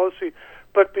with a policy.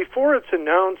 But before it's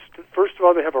announced, first of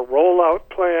all, they have a rollout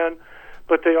plan,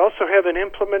 but they also have an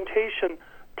implementation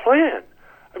plan.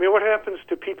 I mean, what happens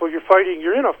to people you're fighting?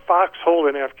 You're in a foxhole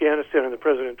in Afghanistan, and the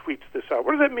president tweets this out.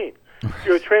 What does that mean?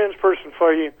 You're a trans person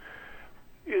fighting.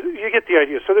 You get the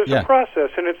idea. So there's a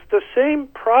process, and it's the same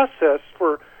process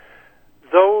for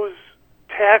those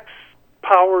tax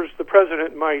powers the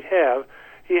president might have.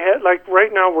 He had, like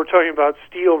right now we're talking about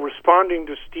steel, responding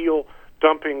to steel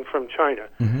dumping from China.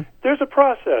 There's a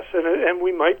process, and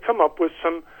we might come up with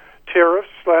some tariffs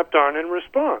slapped on in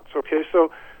response. Okay,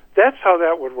 so that's how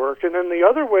that would work. And then the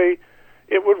other way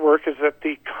it would work is that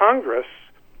the Congress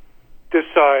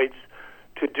decides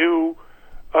to do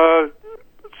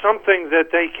something that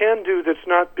they can do that's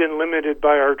not been limited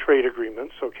by our trade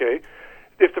agreements, okay?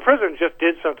 If the president just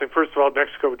did something, first of all,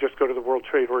 Mexico would just go to the World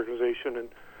Trade Organization, and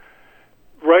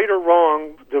right or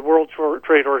wrong, the World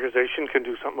Trade Organization can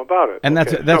do something about it. And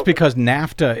that's because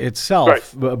NAFTA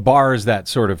itself bars that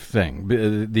sort of thing.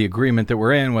 The agreement that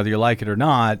we're in, whether you like it or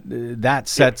not,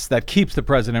 that keeps the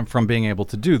president from being able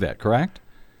to do that, correct?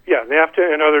 Yeah,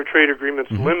 NAFTA and other trade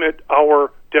agreements limit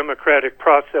our democratic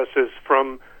processes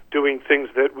from doing things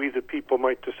that we, the people,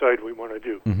 might decide we want to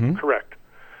do. Correct.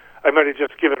 I might have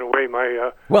just given away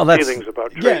my feelings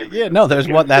about trade.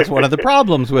 That's one of the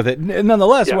problems with it.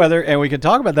 Nonetheless, whether, and we can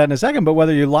talk about that in a second, but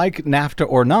whether you like NAFTA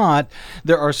or not,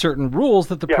 there are certain rules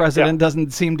that the president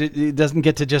doesn't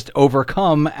get to just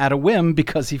overcome at a whim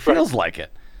because he feels like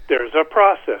it. There's a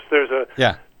process. There's a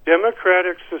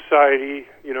democratic society.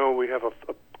 You know, we have a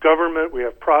government, we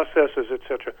have processes,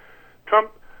 etc.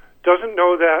 Trump doesn't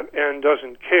know that and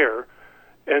doesn't care.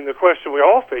 And the question we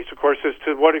all face, of course, is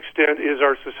to what extent is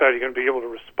our society going to be able to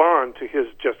respond to his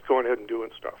just going ahead and doing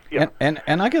stuff? Yeah. And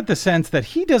I get the sense that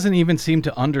he doesn't even seem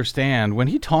to understand when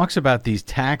he talks about these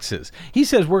taxes. He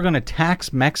says we're going to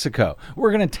tax Mexico.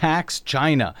 We're going to tax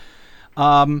China.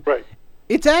 Right.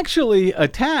 It's actually a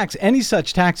tax, any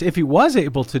such tax, if he was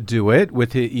able to do it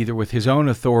with either with his own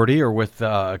authority or with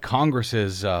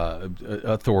Congress's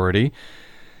authority.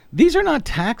 These are not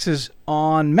taxes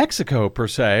on Mexico per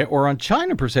se or on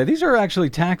China per se. These are actually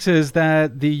taxes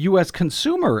that the U.S.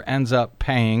 consumer ends up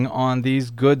paying on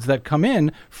these goods that come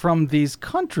in from these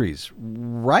countries,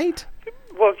 right?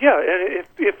 Well, yeah, and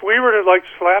if we were to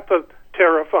slap a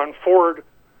tariff on Ford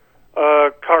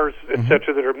cars,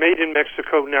 etc., that are made in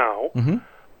Mexico now,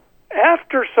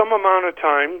 after some amount of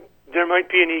time, there might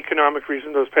be an economic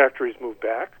reason those factories move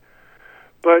back.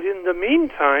 But in the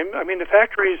meantime, I mean, the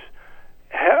factories...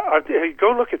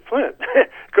 go look at Flint.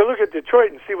 Go look at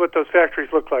Detroit and see what those factories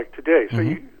look like today. So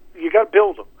you got to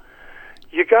build them.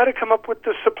 You got to come up with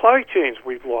the supply chains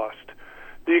we've lost.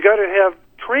 You got to have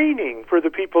training for the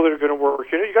people that are going to work.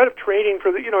 You got to have training for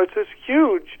it's this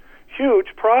huge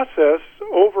process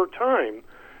over time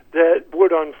that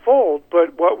would unfold.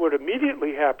 But what would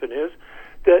immediately happen is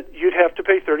that you'd have to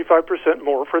pay 35%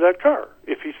 more for that car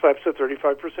if he slaps a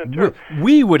 35% tariff.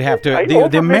 We would have to,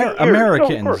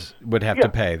 Americans would have to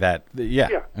pay that.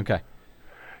 Okay.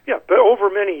 Yeah, but over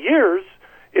many years,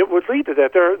 it would lead to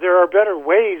that. There are better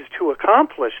ways to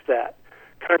accomplish that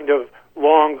kind of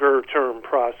longer-term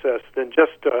process than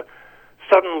just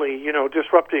suddenly,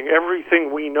 disrupting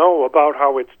everything we know about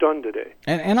how it's done today.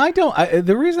 And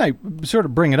the reason I sort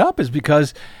of bring it up is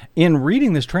because in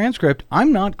reading this transcript,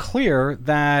 I'm not clear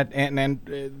that,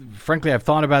 and frankly, I've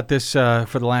thought about this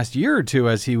for the last year or two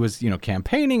as he was,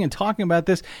 campaigning and talking about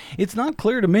this. It's not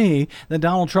clear to me that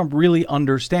Donald Trump really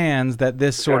understands that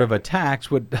this sort of a tax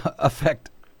would affect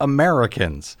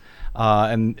Americans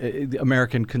and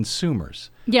American consumers.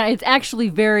 Yeah, it's actually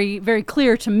very, very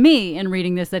clear to me in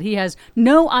reading this that he has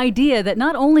no idea that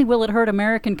not only will it hurt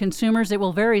American consumers, it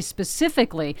will very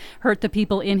specifically hurt the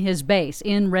people in his base,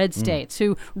 in red states,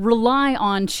 who rely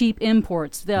on cheap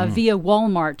imports via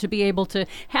Walmart to be able to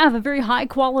have a very high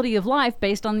quality of life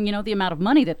based on, the amount of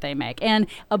money that they make. And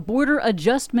a border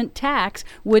adjustment tax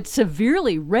would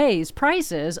severely raise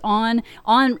prices on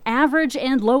average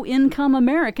and low-income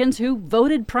Americans who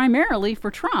voted primarily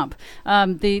for Trump.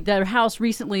 The House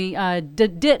recently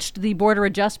ditched the border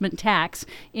adjustment tax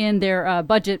in their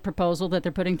budget proposal that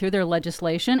they're putting through their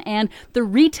legislation, and the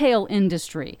retail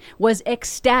industry was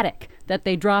ecstatic that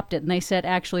they dropped it, and they said,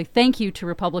 actually, thank you to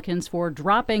Republicans for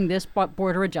dropping this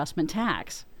border adjustment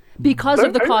tax because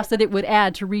of the cost that it would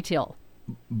add to retail.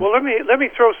 Well, let me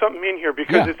throw something in here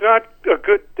because it's not a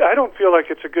good. I don't feel like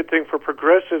it's a good thing for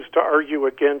progressives to argue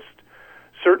against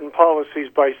certain policies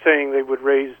by saying they would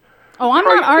raise. Oh, I'm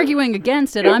not arguing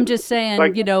against it. I'm just saying,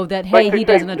 that, hey, he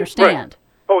doesn't understand. Right.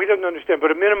 Oh, he doesn't understand. But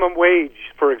a minimum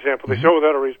wage, for example, they say,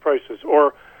 that'll raise prices.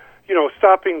 Or,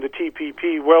 stopping the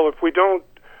TPP. Well, if we don't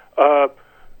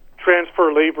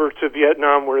transfer labor to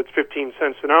Vietnam where it's 15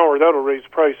 cents an hour, that'll raise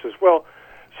prices. Well,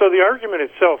 so the argument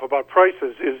itself about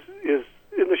prices is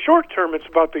in the short term, it's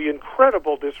about the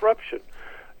incredible disruption.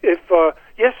 If,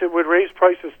 yes, it would raise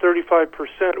prices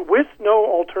 35% with no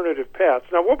alternative paths.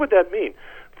 Now, what would that mean?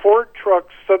 Ford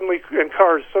trucks and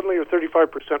cars suddenly are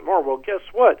 35% more. Well, guess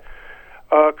what?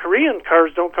 Korean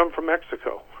cars don't come from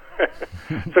Mexico.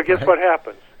 So guess what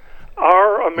happens?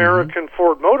 Our American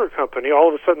Ford Motor Company all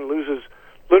of a sudden loses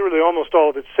literally almost all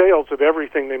of its sales of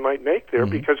everything they might make there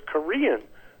because Korean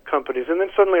companies, and then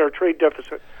suddenly our trade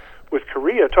deficit with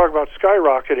Korea, talk about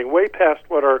skyrocketing way past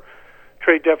what our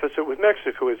trade deficit with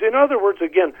Mexico is. In other words,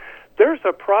 again, there's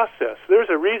a process. There's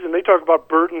a reason. They talk about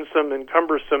burdensome and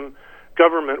cumbersome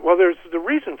government. Well, there's the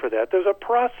reason for that. There's a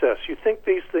process. You think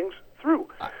these things through.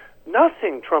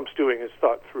 Nothing Trump's doing is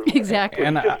thought through. Exactly.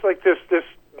 It's just like this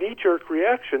knee-jerk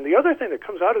reaction. The other thing that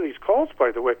comes out of these calls,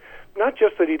 by the way, not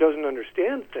just that he doesn't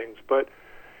understand things, but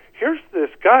here's this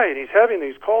guy, and he's having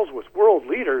these calls with world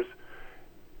leaders.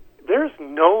 There's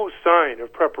no sign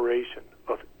of preparation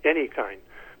of any kind.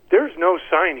 There's no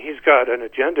sign he's got an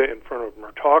agenda in front of him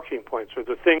or talking points or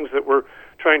the things that we're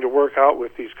trying to work out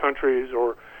with these countries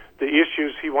or the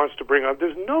issues he wants to bring up.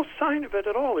 There's no sign of it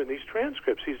at all in these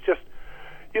transcripts. He's just,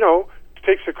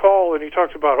 takes a call and he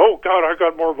talks about, oh, God, I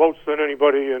got more votes than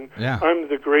anybody and I'm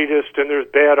the greatest and there's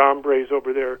bad hombres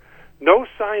over there. No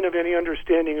sign of any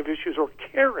understanding of issues or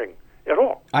caring at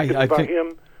all about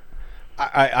him.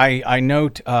 I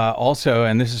note also,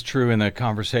 and this is true in the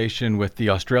conversation with the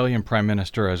Australian Prime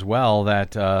Minister as well,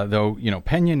 that though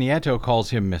Peña Nieto calls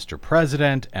him Mr.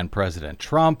 President and President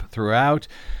Trump throughout,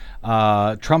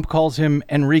 Trump calls him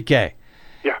Enrique.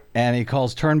 Yeah. And he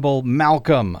calls Turnbull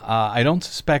Malcolm. I don't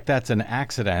suspect that's an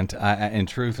accident. In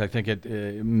truth, I think it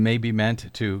may be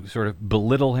meant to sort of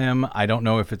belittle him. I don't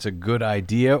know if it's a good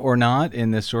idea or not in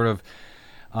this sort of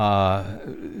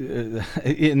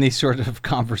in these sort of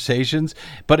conversations.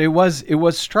 But it was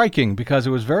striking because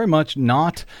it was very much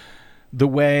not the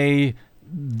way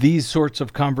these sorts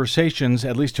of conversations,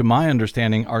 at least to my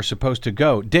understanding, are supposed to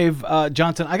go. Dave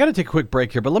Johnson, I got to take a quick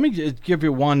break here, but let me give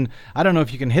you one. I don't know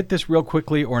if you can hit this real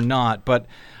quickly or not, but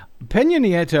Peña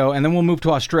Nieto, and then we'll move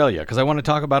to Australia because I want to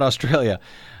talk about Australia.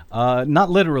 Not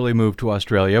literally move to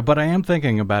Australia, but I am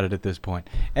thinking about it at this point.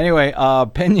 Anyway,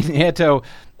 Peña Nieto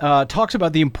talks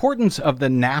about the importance of the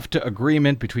NAFTA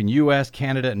agreement between U.S.,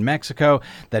 Canada, and Mexico,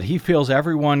 that he feels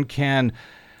everyone can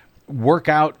work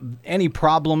out any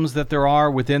problems that there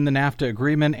are within the NAFTA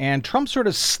agreement, and Trump sort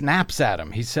of snaps at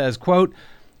him. He says, quote,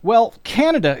 well,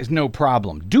 Canada is no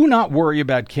problem. Do not worry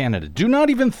about Canada. Do not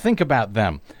even think about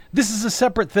them. This is a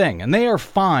separate thing, and they are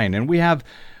fine, and we have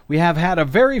had a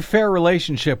very fair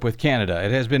relationship with Canada.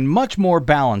 It has been much more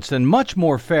balanced and much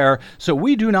more fair, so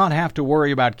we do not have to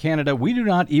worry about Canada. We do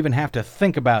not even have to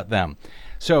think about them.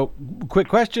 So, quick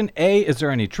question. A, is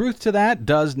there any truth to that?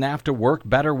 Does NAFTA work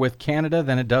better with Canada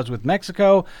than it does with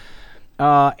Mexico?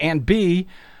 And B,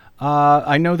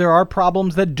 I know there are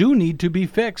problems that do need to be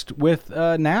fixed with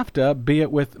NAFTA, be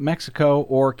it with Mexico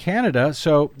or Canada.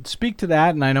 So speak to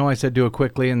that. And I know I said do it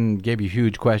quickly and gave you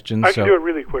huge questions. I can do it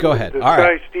really quickly. Go ahead. This All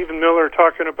right. guy, Stephen Miller,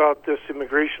 talking about this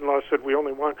immigration law, said we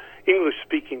only want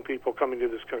English-speaking people coming to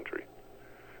this country.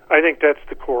 I think that's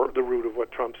the root of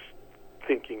what Trump's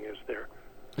thinking is there.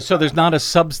 So there's not a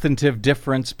substantive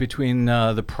difference between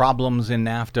the problems in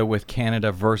NAFTA with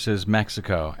Canada versus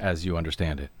Mexico, as you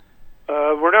understand it?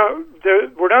 We're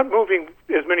not moving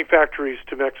as many factories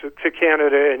to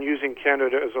Canada and using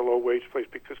Canada as a low-wage place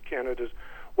because Canada's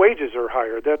wages are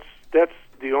higher. That's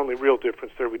the only real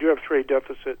difference there. We do have trade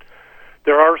deficit.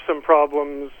 There are some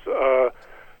problems,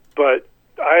 but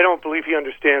I don't believe he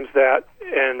understands that,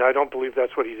 and I don't believe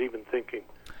that's what he's even thinking.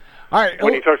 All right.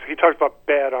 When he talks about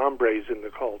bad hombres in the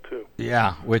call too.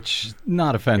 Yeah, which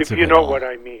not offensive. If you at know all. what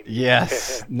I mean.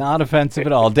 Yes, not offensive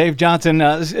at all. Dave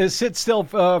Johnson, sit still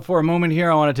for a moment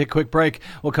here. I want to take a quick break.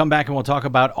 We'll come back and we'll talk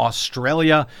about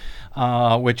Australia,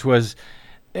 which was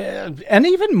an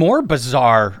even more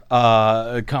bizarre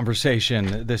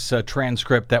conversation. This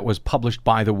transcript that was published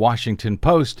by the Washington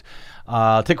Post.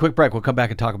 Take a quick break. We'll come back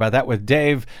and talk about that with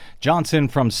Dave Johnson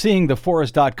from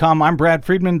SeeingTheForest.com. I'm Brad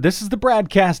Friedman. This is the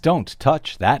BradCast. Don't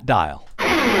touch that dial.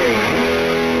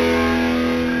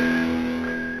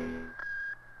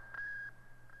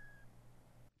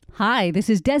 Hi, this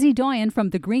is Desi Doyen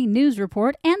from the Green News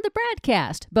Report and the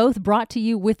BradCast, both brought to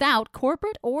you without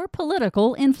corporate or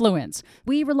political influence.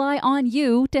 We rely on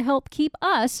you to help keep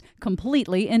us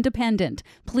completely independent.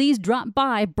 Please drop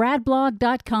by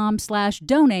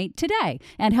bradblog.com/donate today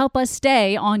and help us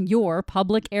stay on your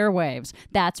public airwaves.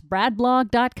 That's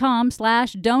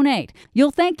bradblog.com/donate.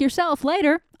 You'll thank yourself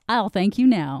later. I'll thank you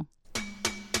now.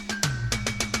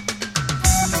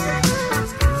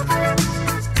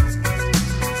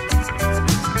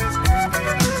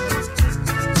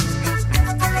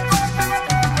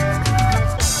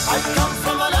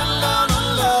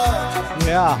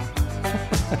 Yeah.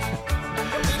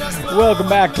 Welcome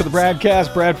back to the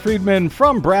BradCast. Brad Friedman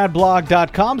from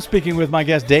BradBlog.com, speaking with my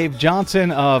guest Dave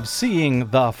Johnson of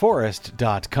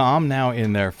SeeingTheForest.com, now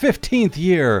in their 15th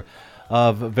year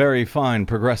of very fine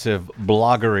progressive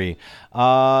bloggery.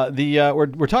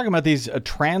 We're talking about these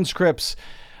transcripts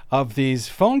of these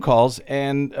phone calls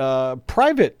and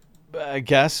private, I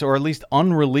guess, or at least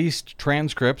unreleased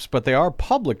transcripts, but they are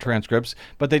public transcripts,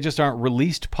 but they just aren't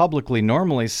released publicly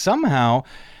normally. Somehow,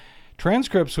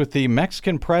 transcripts with the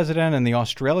Mexican president and the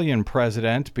Australian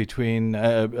president, between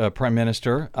prime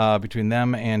minister, between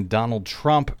them and Donald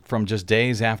Trump from just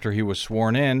days after he was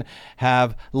sworn in,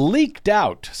 have leaked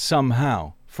out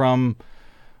somehow from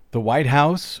the White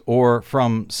House or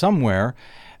from somewhere.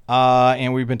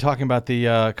 And we've been talking about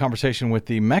the conversation with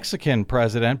the Mexican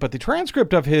president, but the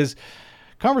transcript of his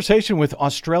conversation with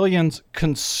Australia's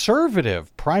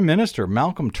Conservative Prime Minister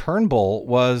Malcolm Turnbull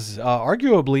was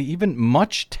arguably even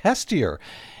much testier,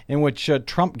 in which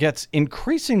Trump gets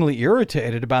increasingly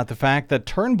irritated about the fact that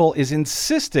Turnbull is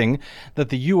insisting that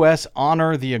the U.S.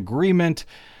 honor the agreement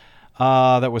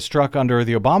that was struck under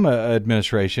the Obama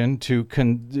administration to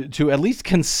at least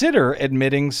consider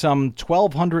admitting some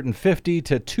 1,250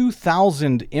 to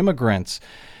 2,000 immigrants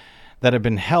that have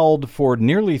been held for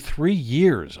nearly 3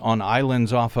 years on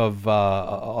islands off of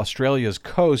Australia's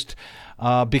coast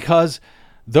because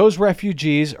those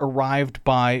refugees arrived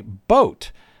by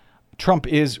boat. Trump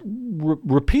is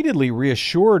repeatedly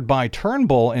reassured by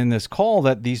Turnbull in this call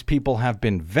that these people have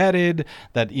been vetted,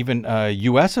 that even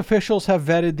U.S. officials have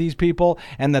vetted these people,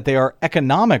 and that they are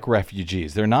economic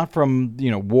refugees. They're not from,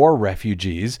 war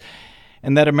refugees.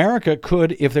 And that America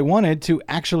could, if they wanted, to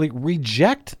actually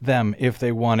reject them if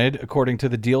they wanted, according to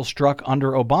the deal struck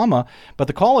under Obama. But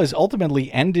the call is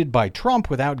ultimately ended by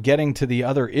Trump without getting to the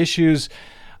other issues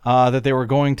that they were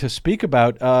going to speak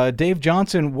about. Dave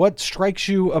Johnson, what strikes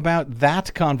you about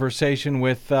that conversation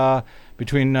with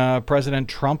between President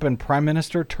Trump and Prime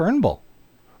Minister Turnbull?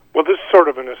 Well, this is sort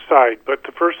of an aside, but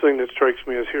the first thing that strikes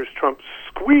me is here's Trump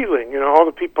squealing. All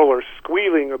the people are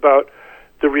squealing about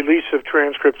the release of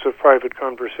transcripts of private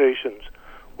conversations,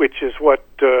 which is what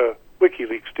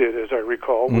WikiLeaks did, as I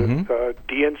recall, with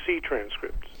DNC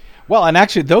transcripts. Well, and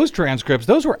actually, those transcripts,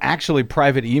 those were actually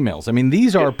private emails. I mean,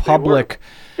 these are public.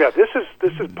 Yeah, this is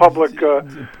public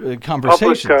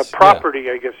conversations, public property,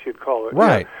 I guess you'd call it.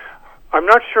 Right. Yeah. I'm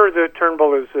not sure that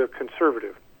Turnbull is a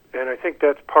conservative, and I think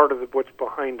that's part of what's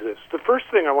behind this. The first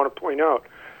thing I want to point out.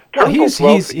 Well, he's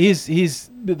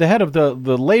the head of the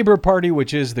Labour Party,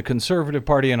 which is the Conservative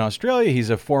Party in Australia. He's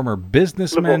a former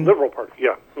businessman. Liberal Party,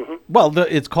 yeah. Mm-hmm. Well,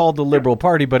 it's called the Liberal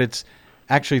Party, but it's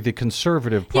actually the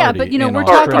Conservative Party. Yeah, but we're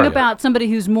Australia. talking about somebody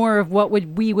who's more of what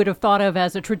we would have thought of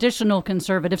as a traditional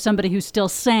conservative, somebody who's still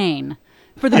sane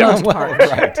for the most part.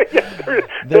 Right.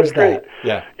 There's that.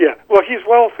 Yeah. Yeah. Well, he's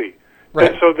wealthy.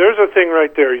 Right. And so there's a thing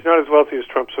right there. He's not as wealthy as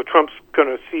Trump, so Trump's going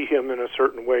to see him in a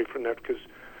certain way from that because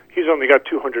he's only got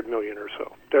 $200 million or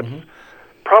so. That's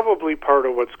probably part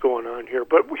of what's going on here.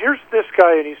 But here's this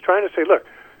guy, and he's trying to say, look,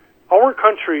 our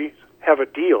countries have a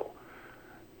deal.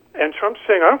 And Trump's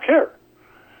saying, I don't care.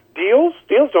 Deals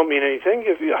don't mean anything.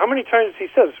 How many times, he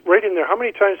says right in there, how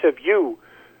many times have you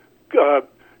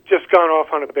just gone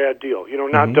off on a bad deal?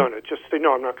 Not done it. Just say,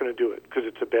 no, I'm not going to do it because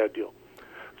it's a bad deal.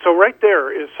 So right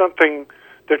there is something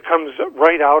that comes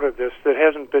right out of this that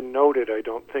hasn't been noted, I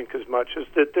don't think, as much, is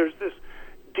that there's this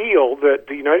deal that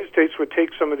the United States would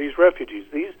take some of these refugees.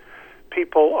 These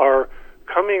people are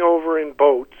coming over in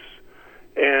boats,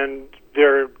 and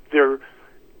they're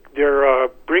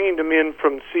bringing them in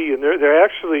from sea, and they're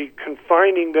actually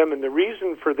confining them. And the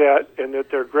reason for that, and that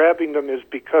they're grabbing them, is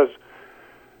because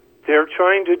they're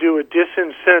trying to do a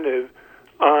disincentive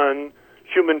on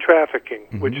human trafficking,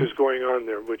 which is going on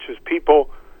there, which is people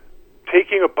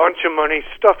taking a bunch of money,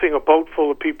 stuffing a boat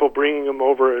full of people, bringing them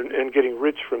over, and getting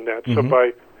rich from that. So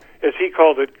by, as he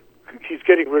called it, he's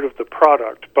getting rid of the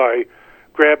product by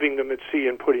grabbing them at sea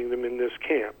and putting them in this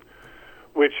camp,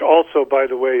 which also, by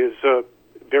the way, is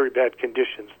very bad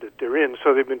conditions that they're in.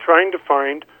 So they've been trying to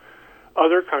find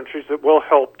other countries that will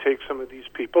help take some of these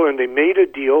people, and they made a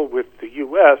deal with the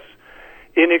U.S.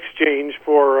 in exchange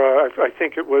for, I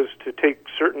think it was to take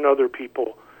certain other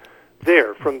people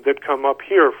there that come up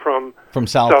here from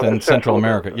South and Central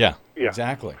America. Yeah,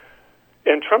 exactly.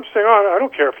 And Trump's saying, I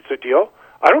don't care if it's a deal.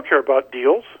 I don't care about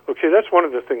deals. Okay, that's one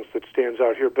of the things that stands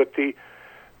out here. But the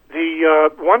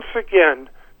once again,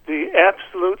 the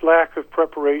absolute lack of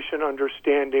preparation,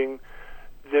 understanding.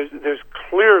 There's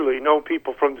clearly no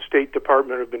people from the State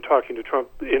Department have been talking to Trump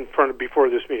before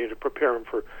this meeting to prepare him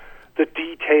for the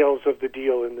details of the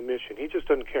deal and the mission. He just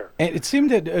doesn't care. And it seemed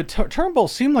that Turnbull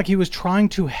seemed like he was trying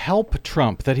to help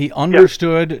Trump, that he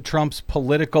understood Trump's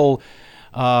political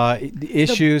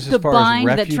issues as far as refugees. The bind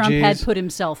that Trump had put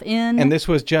himself in. And this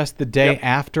was just the day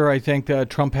after, I think,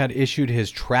 Trump had issued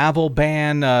his travel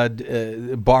ban,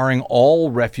 barring all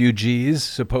refugees,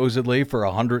 supposedly, for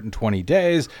 120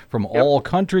 days from all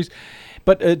countries.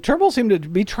 But Turnbull seemed to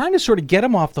be trying to sort of get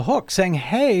him off the hook, saying,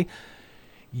 hey,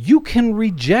 you can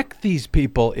reject these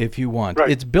people if you want. Right.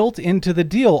 It's built into the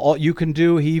deal. All you can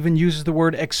do, he even uses the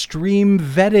word extreme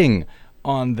vetting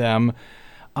on them.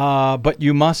 But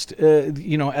you must,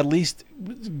 at least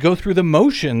go through the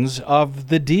motions of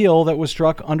the deal that was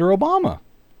struck under Obama.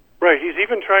 Right. He's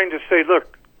even trying to say,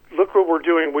 look what we're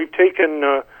doing. We've taken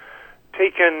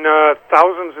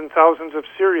thousands and thousands of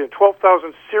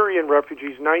 12,000 Syrian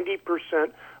refugees,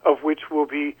 90% of which will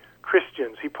be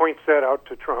Christians. He points that out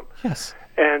to Trump. Yes.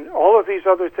 And all of these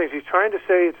other things. He's trying to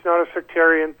say it's not a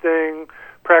sectarian thing.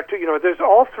 There's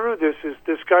all through this is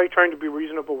this guy trying to be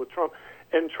reasonable with Trump.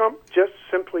 And Trump just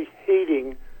simply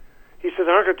hating. He says,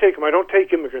 I'm not going to take them. I don't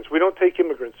take immigrants. We don't take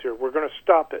immigrants here. We're going to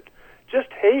stop it. Just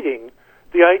hating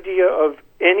the idea of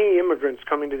any immigrants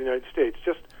coming to the United States.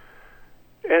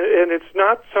 And it's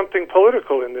not something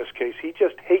political in this case. He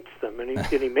just hates them, and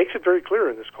he makes it very clear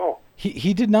in this call.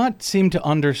 He did not seem to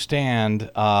understand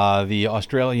the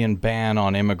Australian ban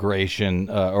on immigration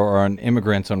or on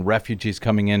immigrants, on refugees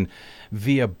coming in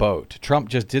via boat. Trump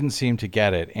just didn't seem to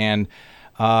get it. And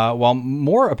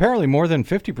while apparently more than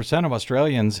 50% of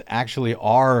Australians actually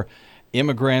are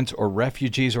immigrants or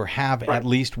refugees or have at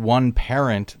least one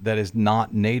parent that is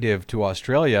not native to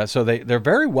Australia. So they're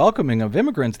very welcoming of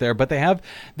immigrants there, but they have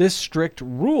this strict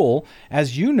rule,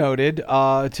 as you noted,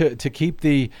 to keep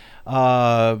the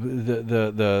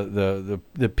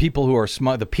people who are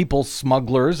the people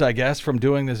smugglers, I guess, from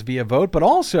doing this via vote, but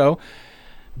also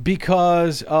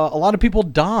because a lot of people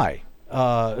die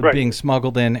being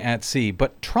smuggled in at sea.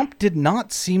 But Trump did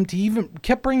not seem to even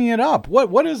kept bringing it up.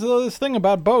 What is this thing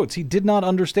about boats? He did not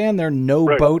understand their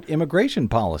no-boat immigration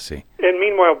policy. And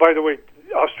meanwhile, by the way,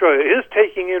 Australia is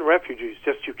taking in refugees.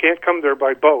 Just you can't come there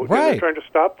by boat. Right. And they're trying to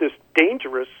stop this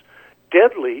dangerous,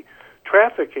 deadly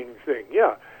trafficking thing.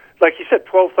 Yeah. Like you said,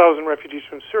 12,000 refugees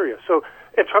from Syria.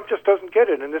 And Trump just doesn't get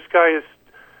it. And this guy is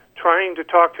trying to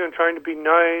talk to him, trying to be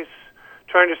nice,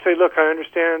 trying to say, look, I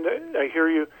understand, I hear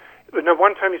you. But now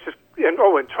one time he says, and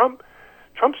Trump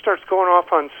starts going off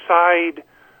on side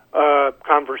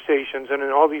conversations and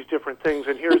in all these different things.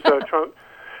 And here's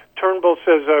Turnbull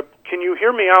says, can you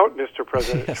hear me out, Mr.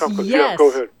 President? Yes. Trump goes, Yes. yeah, go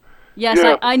ahead. Yes,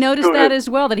 Yeah, I noticed go that ahead. as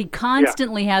well, that he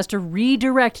constantly has to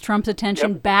redirect Trump's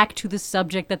attention back to the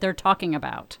subject that they're talking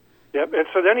about. Yep. And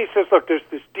so then he says, look, there's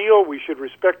this deal. We should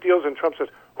respect deals. And Trump says,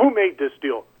 who made this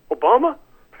deal? Obama?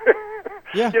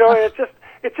 Yeah. And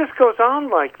it just goes on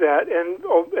like that. And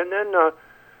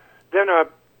then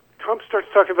Trump starts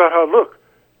talking about how, look,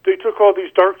 they took all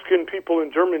these dark-skinned people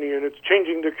in Germany, and it's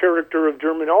changing the character of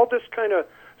Germany. All this kind of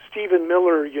Stephen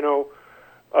Miller,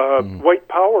 white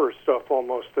power stuff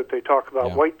almost that they talk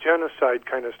about, white genocide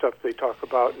kind of stuff they talk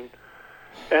about.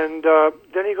 And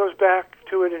then he goes back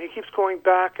to it, and he keeps going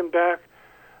back and back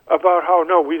about how,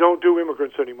 no, we don't do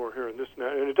immigrants anymore here and this and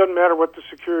that. And it doesn't matter what the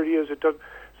security is. It doesn't.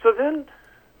 So then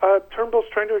Turnbull's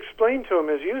trying to explain to him,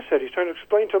 as you said, he's trying to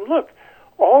explain to him, look,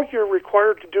 all you're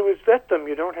required to do is vet them.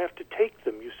 You don't have to take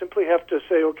them. You simply have to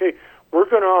say, okay, we're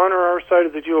going to honor our side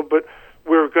of the deal, but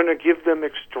we're going to give them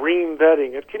extreme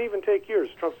vetting. It can even take years.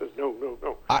 Trump says, no.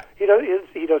 He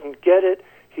doesn't get it.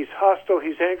 He's hostile.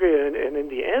 He's angry. And in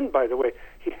the end, by the way,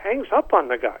 he hangs up on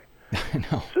the guy. I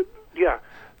know. So,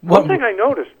 One thing I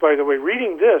noticed, by the way,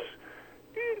 reading this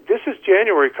is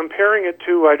January, comparing it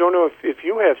to, I don't know if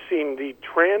you have seen the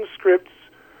transcripts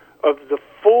of the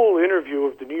full interview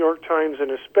of the New York Times,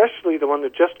 and especially the one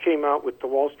that just came out with the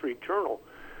Wall Street Journal,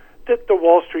 that the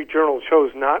Wall Street Journal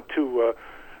chose not to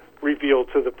reveal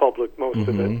to the public most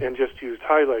of it and just used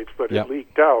highlights, but it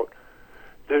leaked out.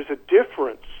 There's a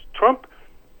difference. Trump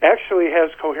actually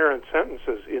has coherent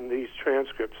sentences in these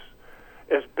transcripts.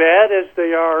 As bad as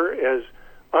they are, as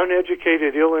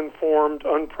uneducated, ill-informed,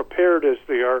 unprepared as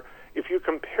they are, if you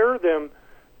compare them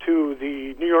to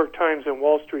the New York Times and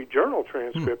Wall Street Journal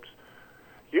transcripts,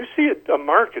 you see a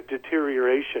marked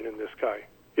deterioration in this guy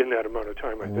in that amount of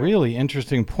time, I think. Really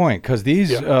interesting point, because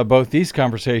these both these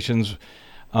conversations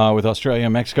with Australia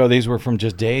and Mexico, these were from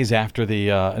just days after the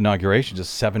inauguration,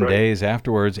 just 7 days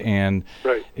afterwards. And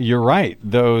you're right,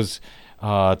 those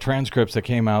transcripts that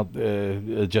came out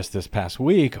just this past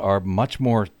week are much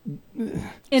more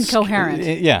incoherent.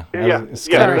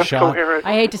 Scattershot. Coherent.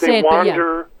 I hate to They say it,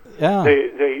 wander, but Yeah. They,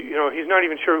 he's not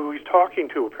even sure who he's talking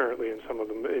to, apparently, in some of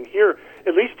them. And here,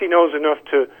 at least he knows enough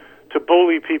to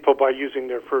bully people by using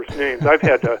their first names. I've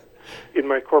had in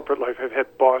my corporate life, I've had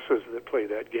bosses that play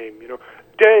that game,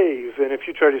 Dave, and if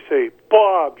you try to say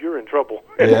Bob, you're in trouble.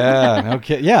 Yeah,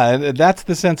 okay. Yeah, that's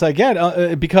the sense I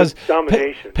get, because it's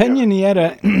domination. Peña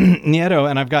Nieto,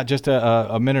 and I've got just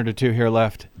a minute or two here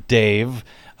left, Dave,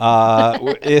 he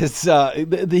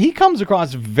comes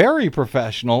across very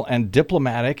professional and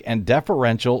diplomatic and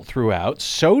deferential throughout.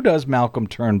 So does Malcolm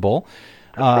Turnbull,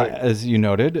 right. As you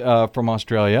noted, from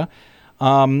Australia.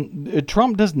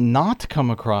 Trump does not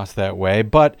come across that way,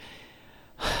 but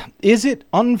is it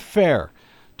unfair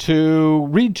to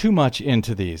read too much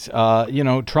into these?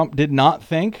 Trump did not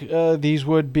think these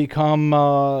would become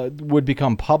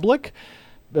public.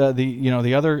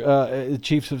 The other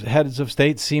heads of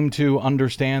state seem to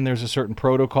understand there's a certain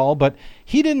protocol, but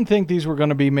he didn't think these were going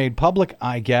to be made public,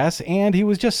 I guess, and he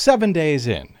was just 7 days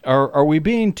in. Are we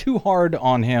being too hard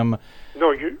on him?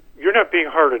 No, you're not being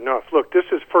hard enough. Look, this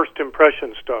is first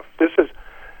impression stuff. This is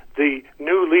the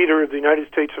new leader of the United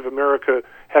States of America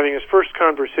having his first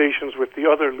conversations with the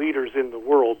other leaders in the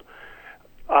world.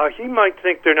 He might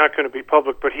think they're not going to be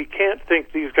public, but he can't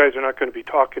think these guys are not going to be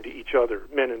talking to each other,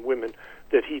 men and women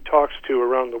that he talks to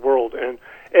around the world. And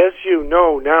as you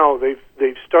know now,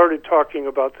 they've started talking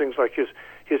about things like his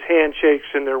handshakes,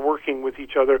 and they're working with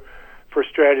each other for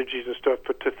strategies and stuff.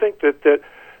 But to think that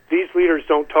these leaders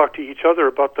don't talk to each other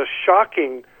about the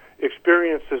shocking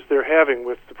experiences they're having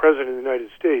with the President of the United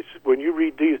States, when you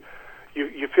read these,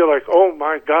 you feel like, oh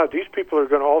my God, these people are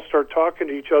going to all start talking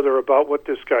to each other about what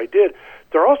this guy did.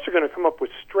 They're also going to come up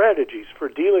with strategies for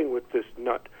dealing with this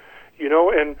nut,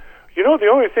 and the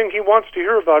only thing he wants to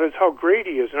hear about is how great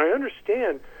he is. And I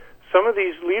understand some of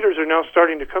these leaders are now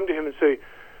starting to come to him and say,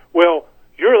 well,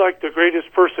 you're like the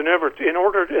greatest person ever, in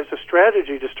order as a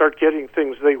strategy to start getting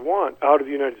things they want out of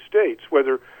the United States,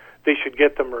 whether they should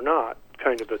get them or not,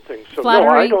 kind of a thing. So Flattery,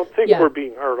 no, I don't think we're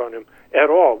being hard on him at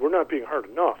all. We're not being hard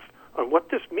enough on what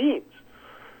this means.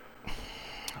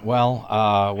 Well,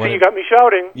 you got me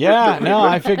shouting. Yeah, no,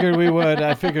 I figured we would.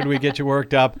 I figured we'd get you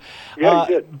worked up. Yeah,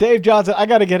 you did. Dave Johnson, I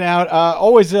got to get out.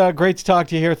 Always great to talk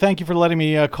to you here. Thank you for letting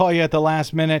me call you at the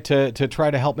last minute to try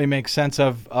to help me make sense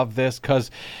of this, because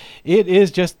it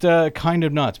is just kind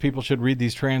of nuts. People should read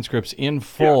these transcripts in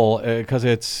full, because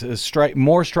it's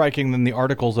more striking than the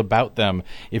articles about them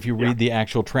if you read the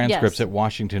actual transcripts at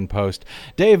Washington Post.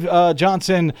 Dave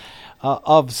Johnson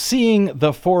of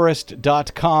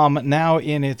seeingtheforest.com, now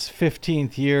in its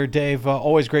 15th year. Dave,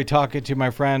 always great talking to you,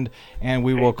 my friend, and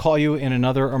we will call you in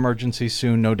another emergency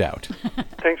soon, no doubt.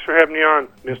 Thanks for having me on,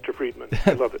 Mr. Friedman.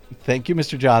 I love it. Thank you,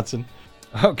 Mr. Johnson.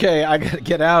 Okay, I got to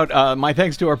get out. My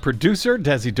thanks to our producer,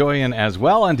 Desi Doyen, as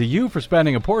well, and to you for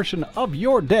spending a portion of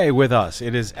your day with us.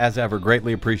 It is, as ever,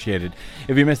 greatly appreciated.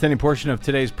 If you missed any portion of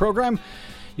today's program,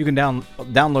 you can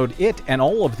download it and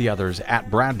all of the others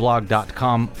at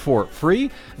bradblog.com for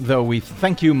free, though we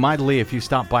thank you mightily if you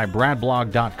stop by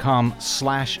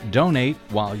bradblog.com/donate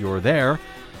while you're there.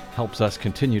 Helps us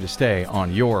continue to stay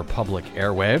on your public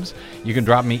airwaves. You can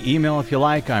drop me email if you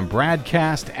like. I'm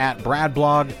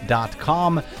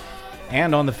bradcast@bradblog.com.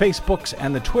 And on the Facebooks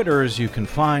and the Twitters, you can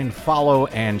find, follow,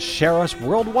 and share us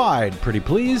worldwide, pretty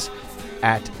please,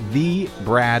 at The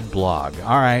Brad Blog.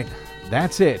 All right.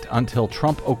 That's it until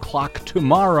Trump o'clock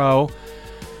tomorrow.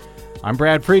 I'm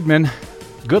Brad Friedman.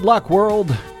 Good luck,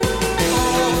 world.